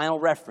the final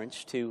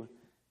reference to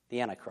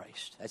the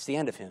Antichrist. That's the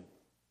end of him.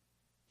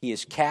 He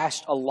is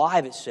cast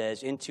alive, it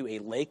says, into a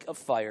lake of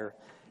fire,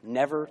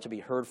 never to be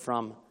heard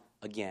from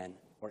again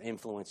or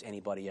influence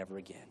anybody ever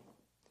again.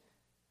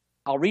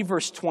 I'll read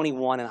verse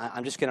 21, and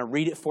I'm just going to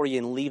read it for you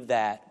and leave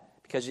that,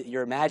 because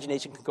your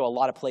imagination can go a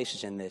lot of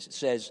places in this. It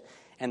says,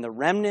 and the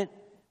remnant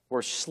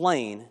were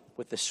slain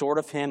with the sword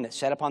of him that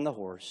sat upon the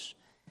horse,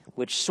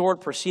 which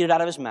sword proceeded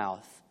out of his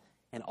mouth,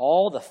 and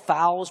all the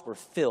fowls were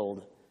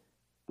filled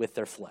with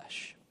their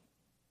flesh.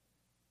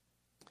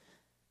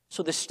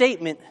 So the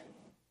statement,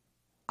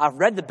 I've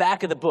read the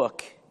back of the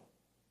book,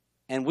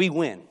 and we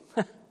win.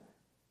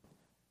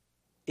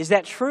 Is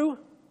that true?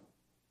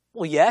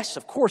 Well, yes,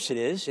 of course it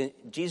is.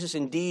 Jesus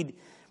indeed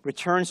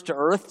returns to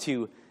earth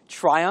to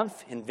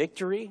triumph and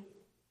victory.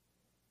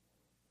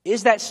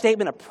 Is that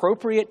statement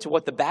appropriate to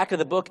what the back of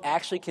the book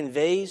actually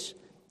conveys?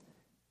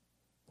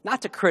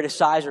 Not to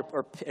criticize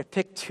or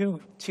pick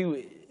too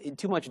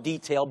much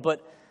detail,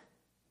 but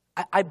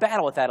I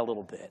battle with that a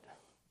little bit.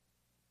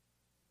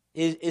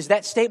 Is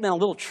that statement a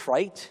little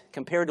trite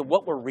compared to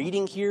what we're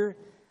reading here?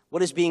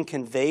 what is being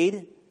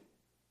conveyed?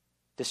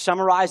 To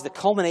summarize the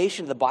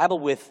culmination of the Bible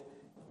with,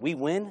 we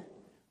win,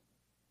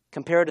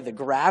 compared to the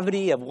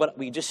gravity of what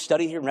we just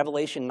studied here in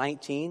Revelation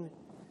 19.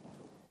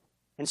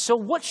 And so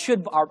what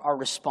should our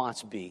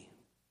response be?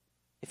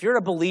 If you're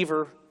a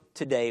believer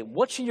today,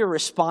 what should your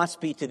response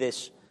be to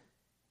this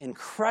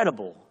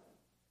incredible,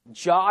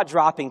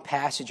 jaw-dropping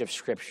passage of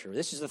Scripture?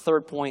 This is the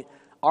third point,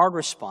 our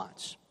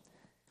response.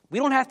 We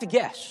don't have to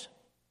guess.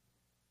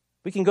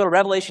 We can go to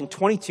Revelation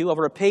 22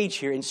 over a page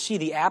here and see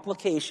the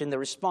application, the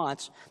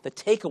response, the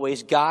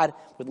takeaways God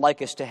would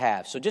like us to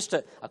have. So just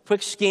a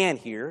quick scan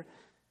here.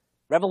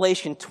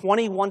 Revelation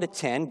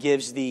 21-10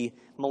 gives the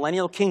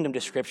millennial kingdom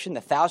description,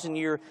 the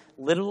 1,000-year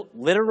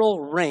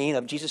literal reign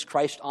of Jesus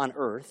Christ on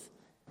earth.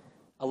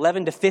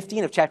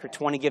 11-15 of chapter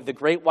 20 give the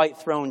great white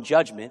throne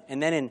judgment.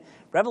 And then in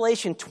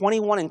Revelation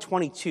 21 and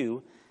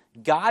 22,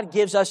 God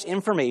gives us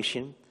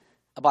information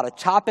about a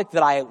topic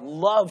that I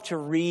love to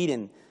read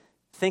and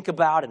think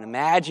about and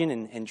imagine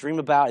and dream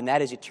about, and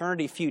that is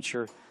eternity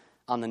future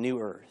on the new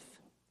earth.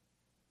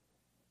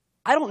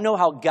 I don't know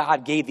how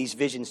God gave these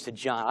visions to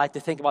John. I like to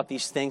think about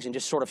these things and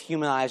just sort of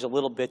humanize a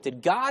little bit.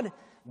 Did God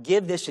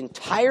give this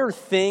entire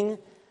thing,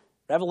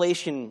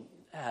 Revelation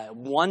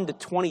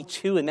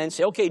 1-22, and then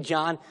say, okay,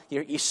 John,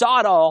 you saw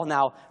it all,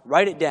 now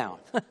write it down?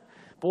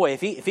 Boy,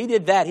 if he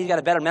did that, he's got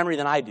a better memory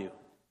than I do,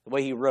 the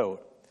way he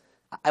wrote.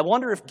 I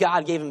wonder if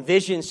God gave him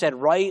vision, said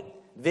write,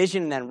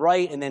 vision, and then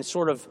write, and then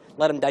sort of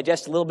let him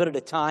digest a little bit at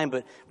a time.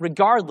 But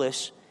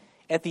regardless,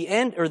 at the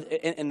end, or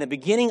in the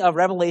beginning of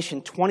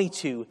Revelation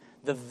 22,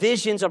 the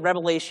visions of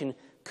Revelation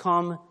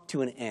come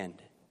to an end.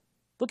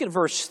 Look at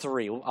verse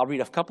 3. I'll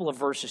read a couple of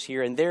verses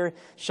here. And there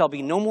shall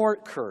be no more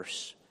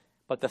curse,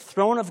 but the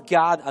throne of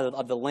God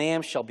of the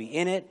Lamb shall be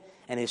in it,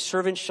 and his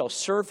servants shall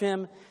serve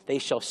him. They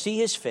shall see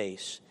his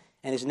face,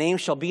 and his name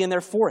shall be in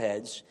their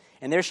foreheads.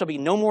 And there shall be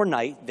no more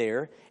night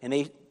there, and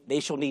they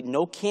shall need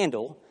no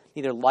candle,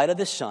 neither light of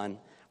the sun,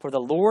 for the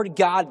Lord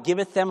God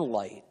giveth them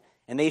light,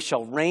 and they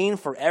shall reign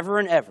forever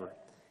and ever.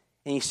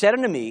 And he said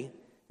unto me,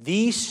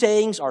 these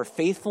sayings are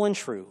faithful and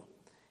true.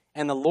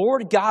 And the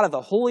Lord God of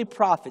the holy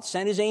prophets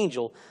sent his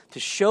angel to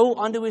show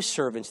unto his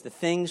servants the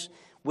things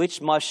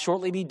which must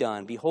shortly be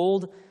done.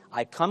 Behold,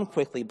 I come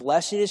quickly.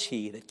 Blessed is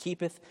he that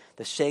keepeth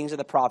the sayings of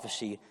the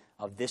prophecy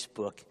of this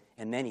book.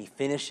 And then he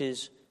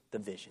finishes the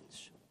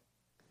visions.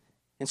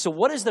 And so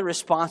what is the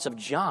response of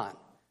John?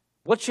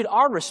 What should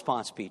our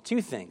response be?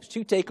 Two things,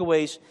 two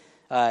takeaways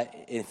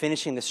in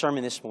finishing the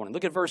sermon this morning.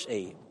 Look at verse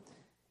 8.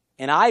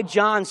 And I,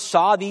 John,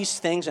 saw these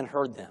things and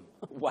heard them.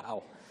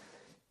 Wow.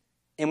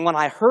 And when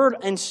I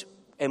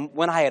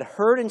had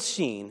heard and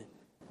seen,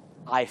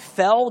 I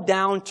fell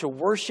down to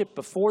worship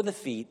before the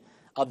feet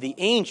of the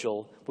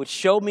angel which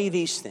showed me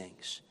these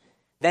things.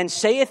 Then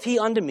saith he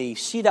unto me,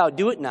 see thou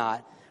do it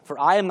not, for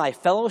I am thy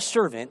fellow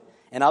servant,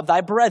 and of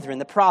thy brethren,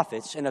 the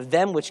prophets, and of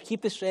them which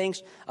keep the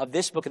sayings of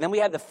this book. And then we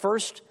have the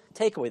first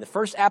takeaway, the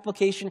first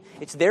application.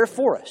 It's there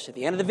for us. At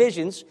the end of the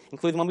visions,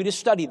 including the one we just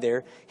studied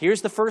there,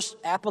 here's the first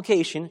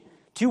application.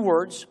 2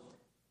 words,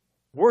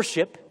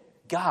 worship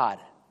God.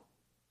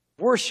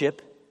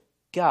 Worship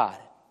God.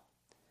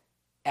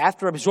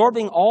 After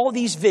absorbing all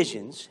these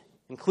visions,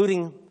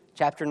 including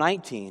chapter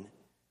 19,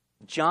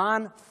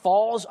 John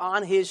falls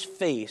on his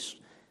face,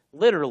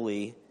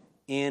 literally,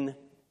 in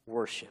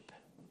worship.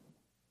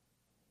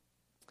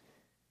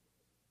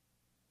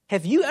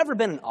 Have you ever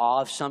been in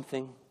awe of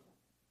something?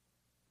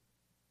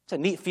 It's a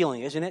neat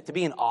feeling, isn't it, to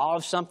be in awe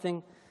of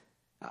something?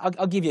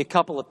 I'll give you a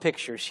couple of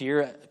pictures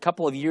here. A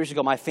couple of years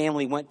ago, my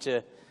family went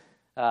to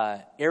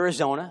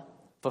Arizona,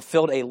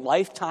 fulfilled a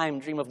lifetime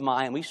dream of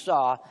mine, and we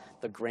saw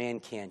the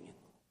Grand Canyon.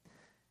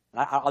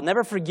 I'll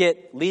never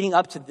forget leading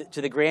up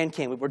to the Grand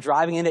Canyon. We were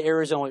driving into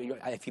Arizona.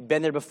 If you've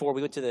been there before,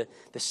 we went to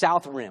the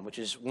South Rim, which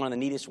is one of the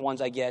neatest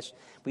ones, I guess.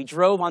 We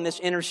drove on this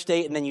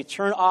interstate, and then you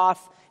turn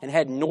off and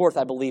head north,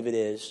 I believe it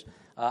is,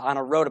 on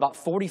a road about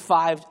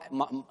 45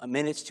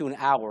 minutes to an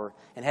hour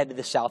and head to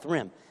the South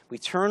Rim. We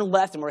turn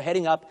left, and we're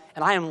heading up,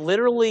 and I am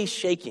literally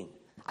shaking.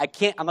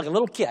 I'm like a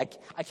little kid.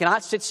 I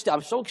cannot sit still.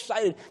 I'm so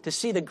excited to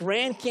see the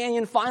Grand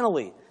Canyon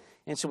finally.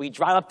 And so we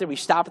drive up there. We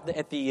stop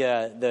at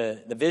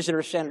the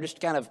visitor center just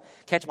to kind of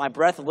catch my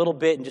breath a little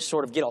bit and just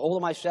sort of get a hold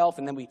of myself.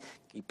 And then we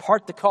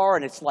park the car,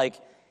 and it's like,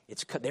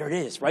 there it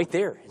is, right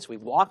there. And so we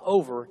walk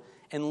over,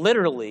 and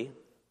literally,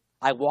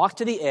 I walk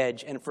to the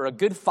edge, and for a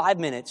good 5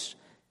 minutes,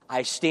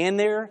 I stand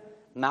there,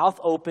 mouth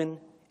open,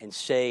 and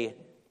say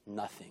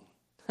nothing.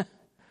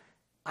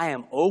 I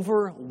am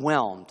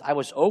overwhelmed. I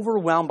was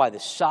overwhelmed by the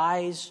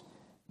size,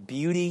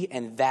 beauty,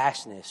 and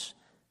vastness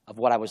of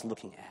what I was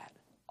looking at.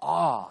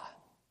 Awe.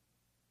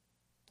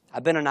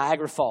 I've been to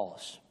Niagara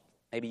Falls.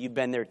 Maybe you've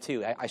been there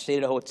too. I stayed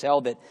at a hotel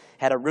that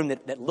had a room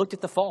that looked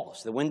at the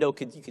falls. The window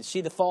you could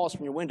see the falls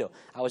from your window.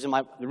 I was in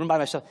the room by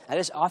myself. I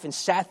just often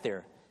sat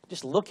there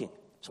just looking.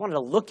 Just wanted to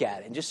look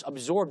at it and just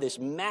absorb this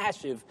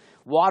massive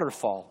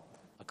waterfall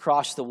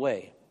across the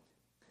way.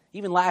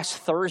 Even last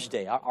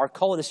Thursday, our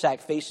cul-de-sac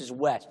faces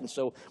west, and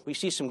so we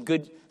see some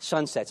good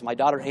sunsets. My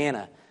daughter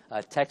Anna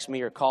texted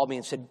me or called me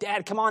and said,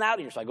 "Dad, come on out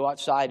here." So I go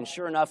outside, and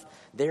sure enough,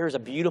 there's a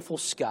beautiful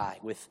sky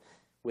with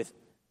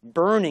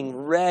burning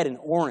red and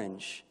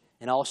orange,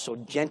 and also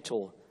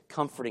gentle,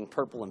 comforting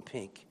purple and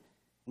pink.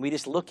 And we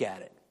just look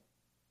at it.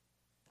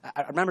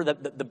 I remember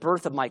the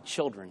birth of my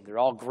children. They're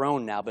all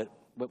grown now, but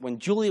when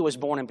Julia was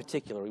born in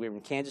particular, we were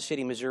in Kansas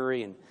City,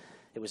 Missouri, and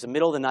it was the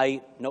middle of the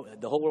night. No,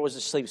 the whole world was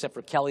asleep except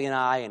for Kelly and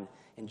I,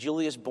 and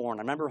Julia's born.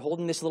 I remember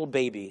holding this little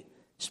baby,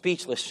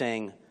 speechless,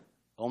 saying,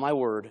 "Oh, my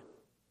word,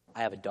 I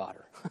have a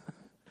daughter."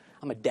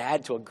 I'm a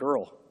dad to a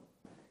girl,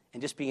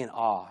 and just be in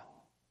awe.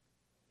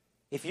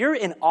 If you're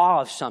in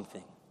awe of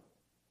something,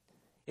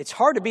 it's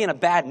hard to be in a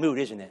bad mood,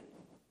 isn't it?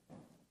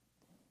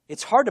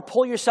 It's hard to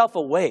pull yourself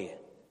away.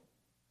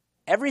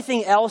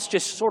 Everything else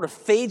just sort of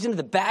fades into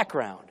the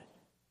background.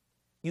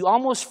 You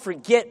almost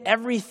forget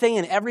everything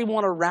and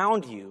everyone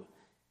around you.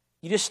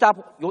 You just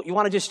stop. You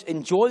want to just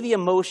enjoy the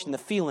emotion, the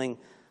feeling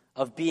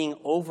of being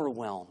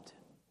overwhelmed.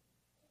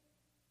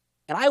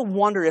 And I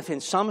wonder if in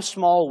some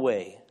small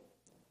way,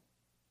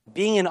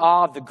 being in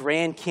awe of the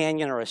Grand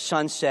Canyon or a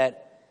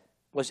sunset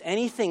was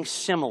anything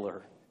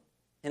similar,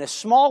 in a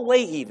small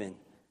way even,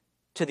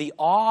 to the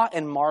awe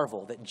and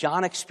marvel that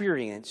John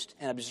experienced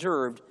and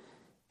observed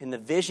in the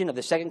vision of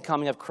the second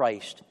coming of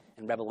Christ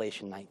in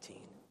Revelation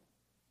 19.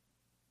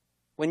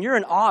 When you're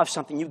in awe of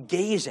something, you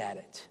gaze at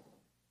it.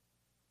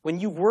 When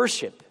you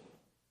worship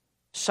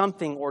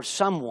something or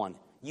someone,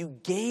 you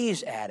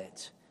gaze at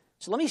it.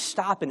 So let me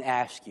stop and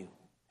ask you,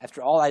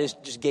 after all I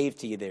just gave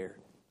to you there,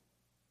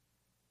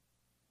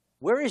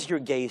 where is your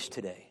gaze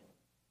today?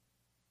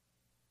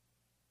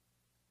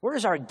 Where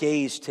is our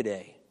gaze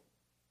today?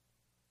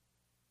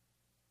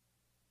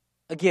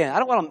 Again, I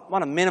don't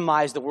want to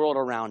minimize the world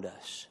around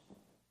us.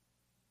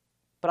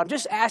 But I'm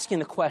just asking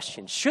the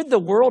question, should the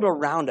world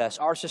around us,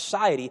 our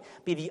society,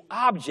 be the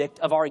object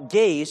of our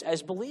gaze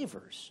as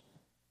believers?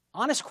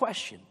 Honest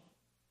question.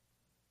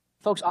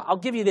 Folks, I'll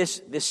give you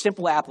this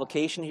simple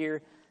application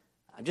here.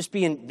 I'm just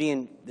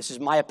being, this is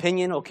my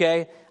opinion,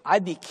 okay?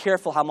 I'd be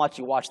careful how much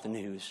you watch the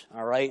news,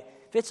 all right?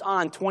 If it's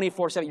on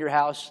 24/7 at your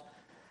house,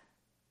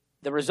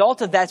 the result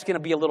of that's going to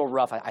be a little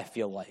rough, I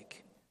feel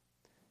like.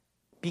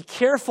 Be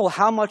careful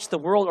how much the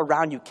world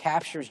around you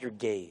captures your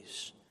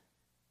gaze.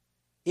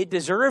 It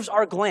deserves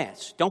our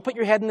glance. Don't put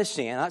your head in the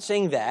sand. I'm not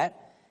saying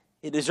that.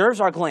 It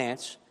deserves our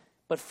glance.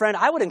 But friend,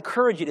 I would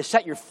encourage you to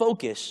set your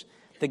focus,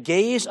 the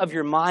gaze of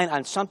your mind,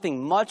 on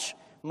something much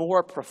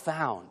more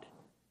profound.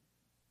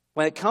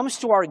 When it comes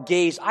to our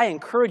gaze, I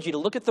encourage you to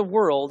look at the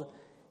world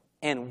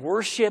and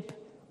worship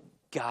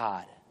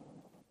God.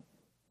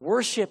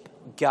 Worship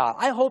God.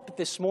 I hope that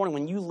this morning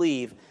when you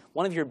leave,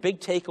 one of your big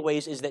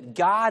takeaways is that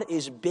God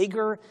is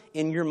bigger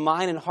in your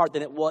mind and heart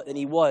than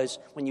He was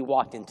when you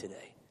walked in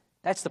today.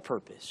 That's the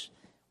purpose.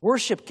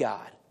 Worship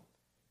God.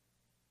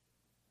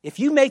 If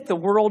you make the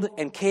world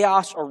and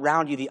chaos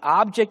around you the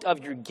object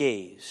of your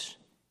gaze,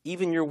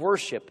 even your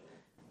worship,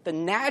 the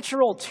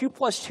natural 2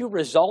 + 2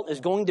 result is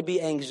going to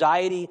be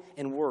anxiety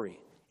and worry.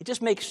 It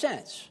just makes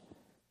sense.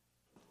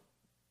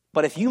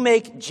 But if you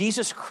make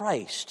Jesus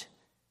Christ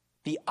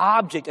the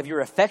object of your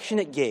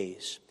affectionate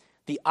gaze,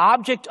 the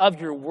object of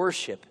your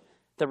worship,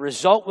 the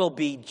result will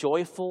be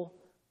joyful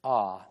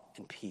awe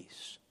and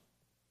peace.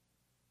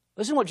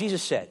 Listen to what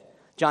Jesus said.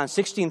 John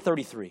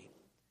 16:33.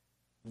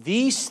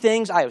 "These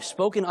things I have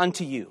spoken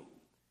unto you,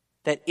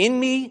 that in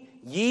me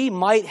ye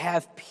might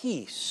have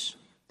peace.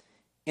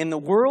 In the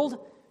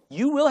world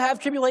you will have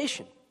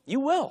tribulation." You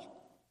will.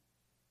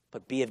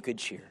 "But be of good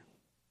cheer.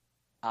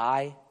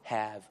 I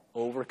have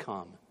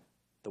overcome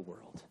the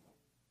world."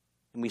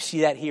 And we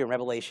see that here in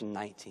Revelation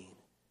 19.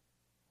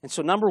 And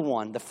so number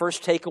one, the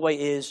first takeaway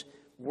is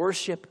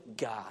worship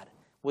God.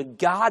 Would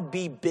God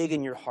be big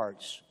in your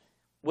hearts?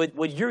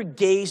 Would your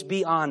gaze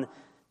be on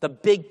the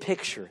big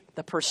picture,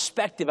 the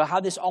perspective of how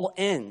this all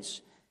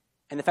ends,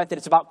 and the fact that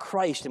it's about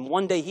Christ, and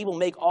one day He will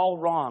make all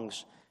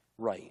wrongs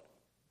right?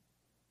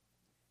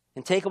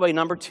 And takeaway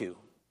number two,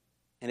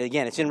 and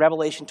again, it's in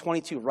Revelation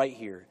 22 right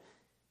here.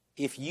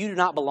 If you do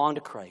not belong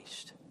to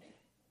Christ,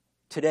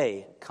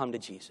 today, come to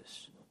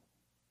Jesus.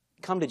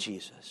 Come to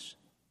Jesus.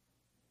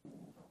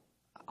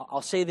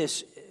 I'll say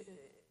this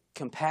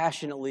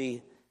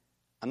compassionately.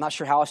 I'm not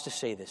sure how else to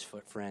say this,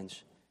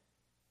 friends.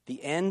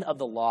 The end of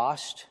the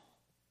lost,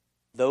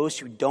 those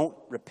who don't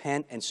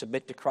repent and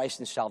submit to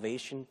Christ in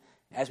salvation,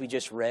 as we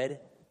just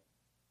read,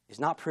 is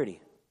not pretty.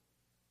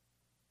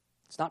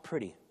 It's not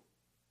pretty.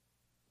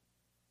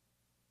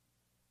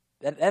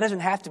 That doesn't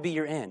have to be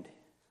your end.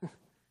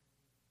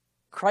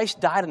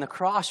 Christ died on the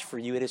cross for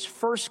you at His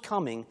first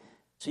coming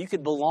so you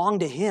could belong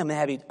to Him and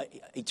have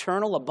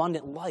eternal,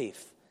 abundant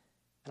life.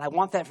 And I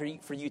want that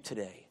for you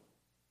today.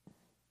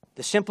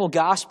 The simple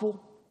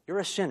gospel, you're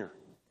a sinner.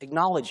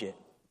 Acknowledge it.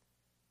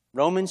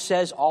 Romans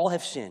says all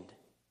have sinned.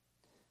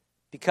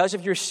 Because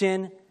of your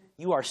sin,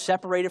 you are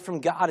separated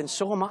from God, and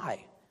so am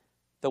I.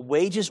 The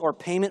wages or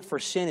payment for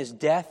sin is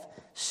death.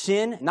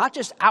 Sin, not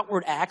just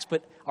outward acts,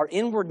 but our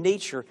inward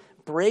nature,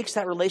 breaks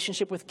that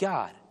relationship with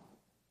God.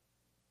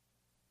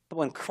 But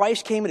when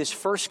Christ came at His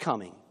first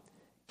coming,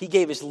 He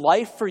gave His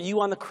life for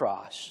you on the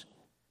cross.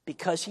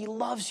 Because he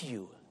loves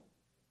you.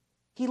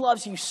 He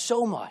loves you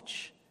so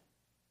much.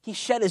 He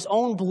shed his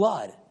own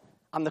blood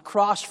on the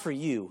cross for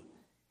you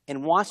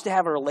and wants to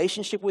have a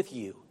relationship with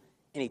you,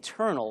 an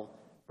eternal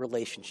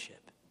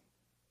relationship.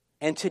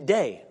 And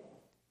today,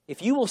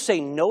 if you will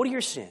say no to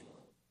your sin,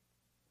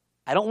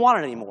 I don't want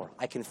it anymore.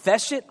 I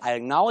confess it. I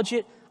acknowledge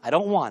it. I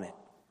don't want it.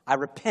 I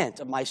repent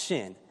of my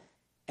sin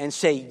and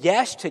say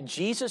yes to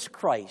Jesus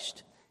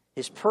Christ,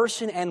 his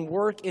person and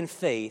work in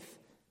faith,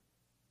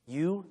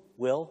 you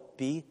will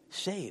be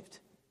saved.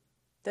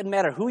 Doesn't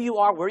matter who you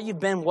are, where you've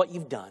been, what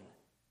you've done.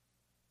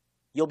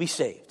 You'll be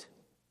saved.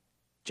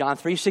 John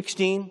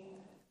 3:16,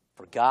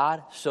 for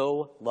God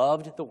so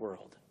loved the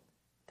world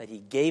that he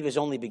gave his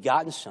only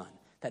begotten Son,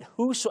 that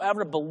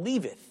whosoever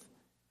believeth,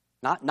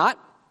 not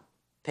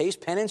pays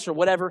penance or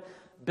whatever,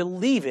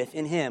 believeth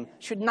in him,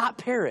 should not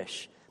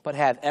perish, but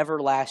have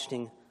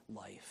everlasting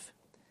life.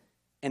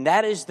 And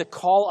that is the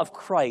call of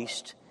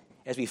Christ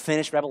as we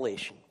finish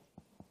Revelation.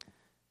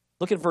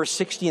 Look at verse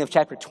 16 of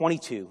chapter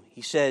 22.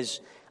 He says,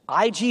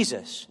 I,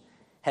 Jesus,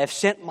 have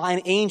sent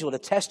mine angel to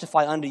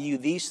testify unto you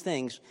these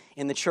things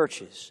in the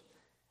churches.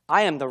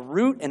 I am the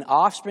root and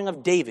offspring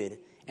of David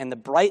and the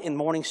bright and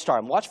morning star.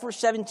 And watch verse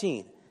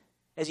 17.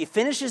 As he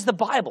finishes the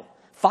Bible,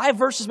 5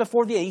 verses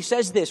before the end, he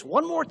says this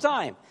one more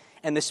time.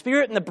 And the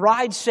Spirit and the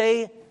bride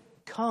say,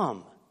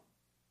 come.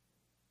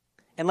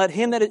 And let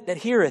him that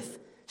heareth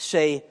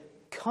say,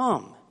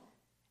 come.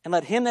 And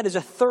let him that is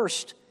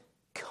athirst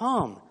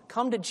come.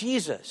 Come to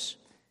Jesus.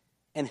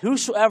 And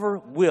whosoever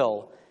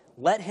will,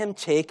 let him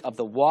take of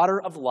the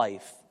water of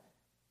life.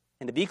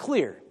 And to be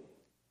clear,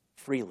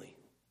 freely.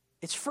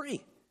 It's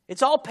free.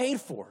 It's all paid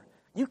for.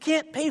 You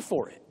can't pay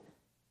for it.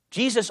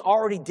 Jesus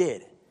already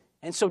did.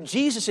 And so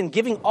Jesus, in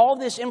giving all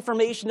this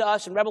information to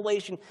us in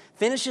Revelation,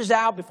 finishes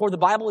out before the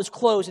Bible is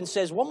closed and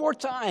says one more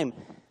time,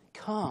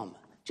 come.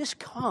 Just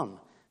come.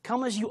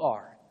 Come as you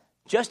are.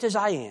 Just as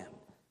I am.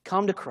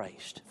 Come to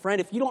Christ.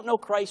 Friend, if you don't know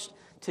Christ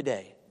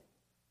today,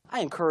 I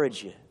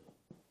encourage you.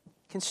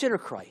 Consider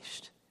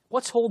Christ.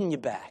 What's holding you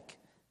back?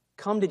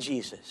 Come to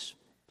Jesus.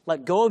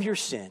 Let go of your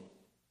sin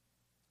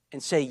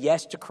and say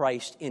yes to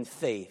Christ in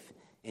faith,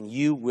 and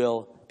you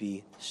will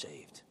be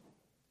saved.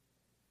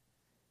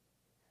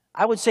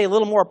 I would say a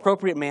little more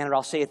appropriate manner,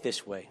 I'll say it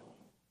this way.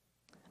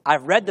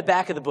 I've read the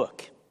back of the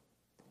book.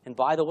 And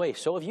by the way,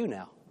 so have you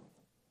now.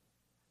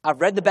 I've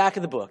read the back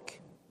of the book.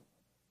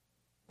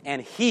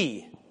 And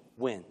he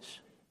wins.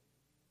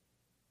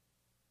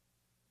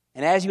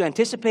 And as you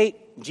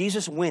anticipate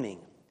Jesus winning,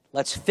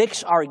 let's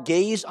fix our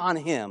gaze on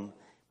him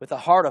with a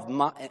heart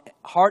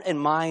and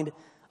mind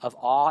of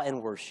awe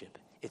and worship.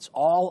 It's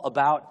all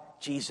about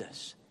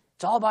Jesus.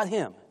 It's all about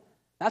him.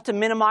 Not to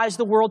minimize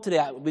the world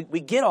today. We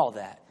get all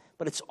that.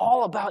 But it's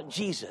all about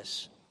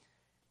Jesus.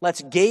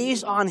 Let's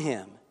gaze on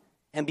him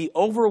and be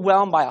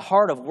overwhelmed by a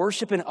heart of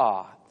worship and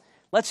awe.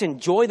 Let's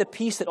enjoy the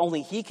peace that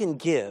only he can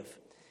give.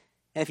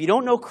 And if you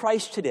don't know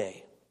Christ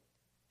today,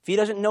 if he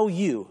doesn't know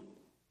you,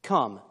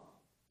 come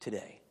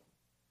today.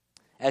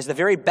 As the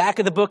very back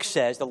of the book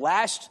says, the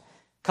last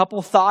couple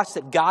of thoughts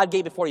that God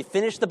gave before he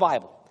finished the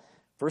Bible.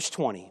 Verse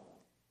 20.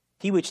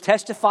 He which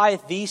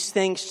testifieth these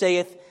things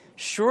saith,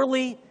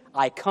 surely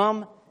I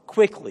come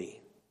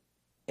quickly.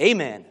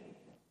 Amen.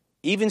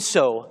 Even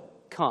so,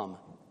 come,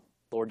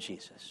 Lord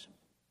Jesus.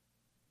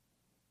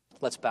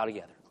 Let's bow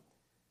together.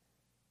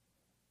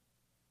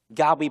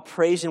 God, we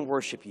praise and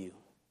worship you.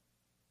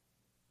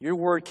 Your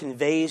word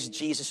conveys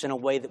Jesus in a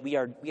way that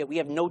we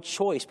have no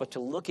choice but to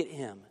look at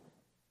him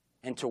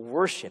and to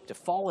worship, to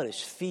fall at his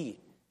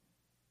feet.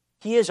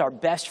 He is our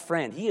best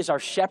friend. He is our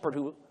shepherd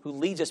who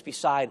leads us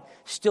beside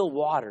still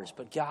waters.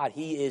 But God,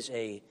 he is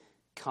a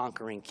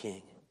conquering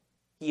king.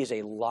 He is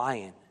a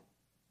lion.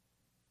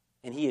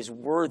 And he is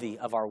worthy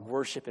of our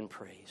worship and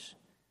praise.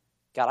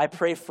 God, I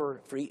pray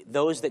for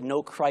those that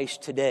know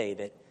Christ today,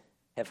 that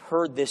have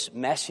heard this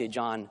message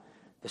on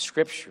the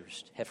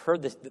Scriptures, have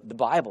heard the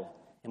Bible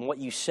and what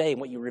you say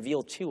and what you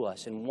reveal to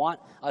us, and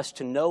want us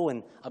to know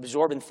and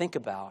absorb and think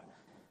about.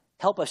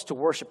 Help us to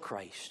worship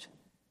Christ.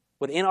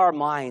 Within our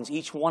minds,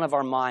 each one of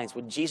our minds,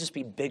 would Jesus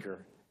be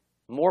bigger,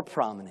 more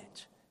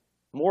prominent,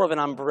 more of an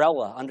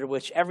umbrella under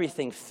which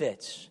everything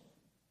fits.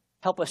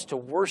 Help us to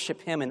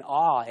worship him in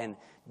awe and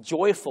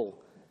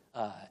joyful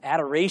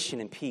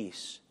adoration and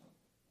peace.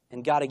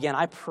 And God, again,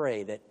 I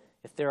pray that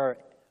if there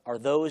are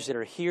those that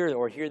are here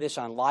or hear this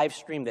on live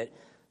stream that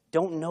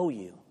don't know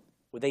you,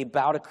 would they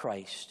bow to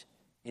Christ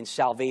in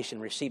salvation,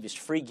 receive his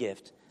free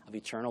gift of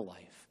eternal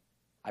life?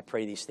 I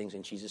pray these things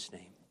in Jesus'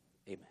 name.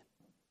 Amen.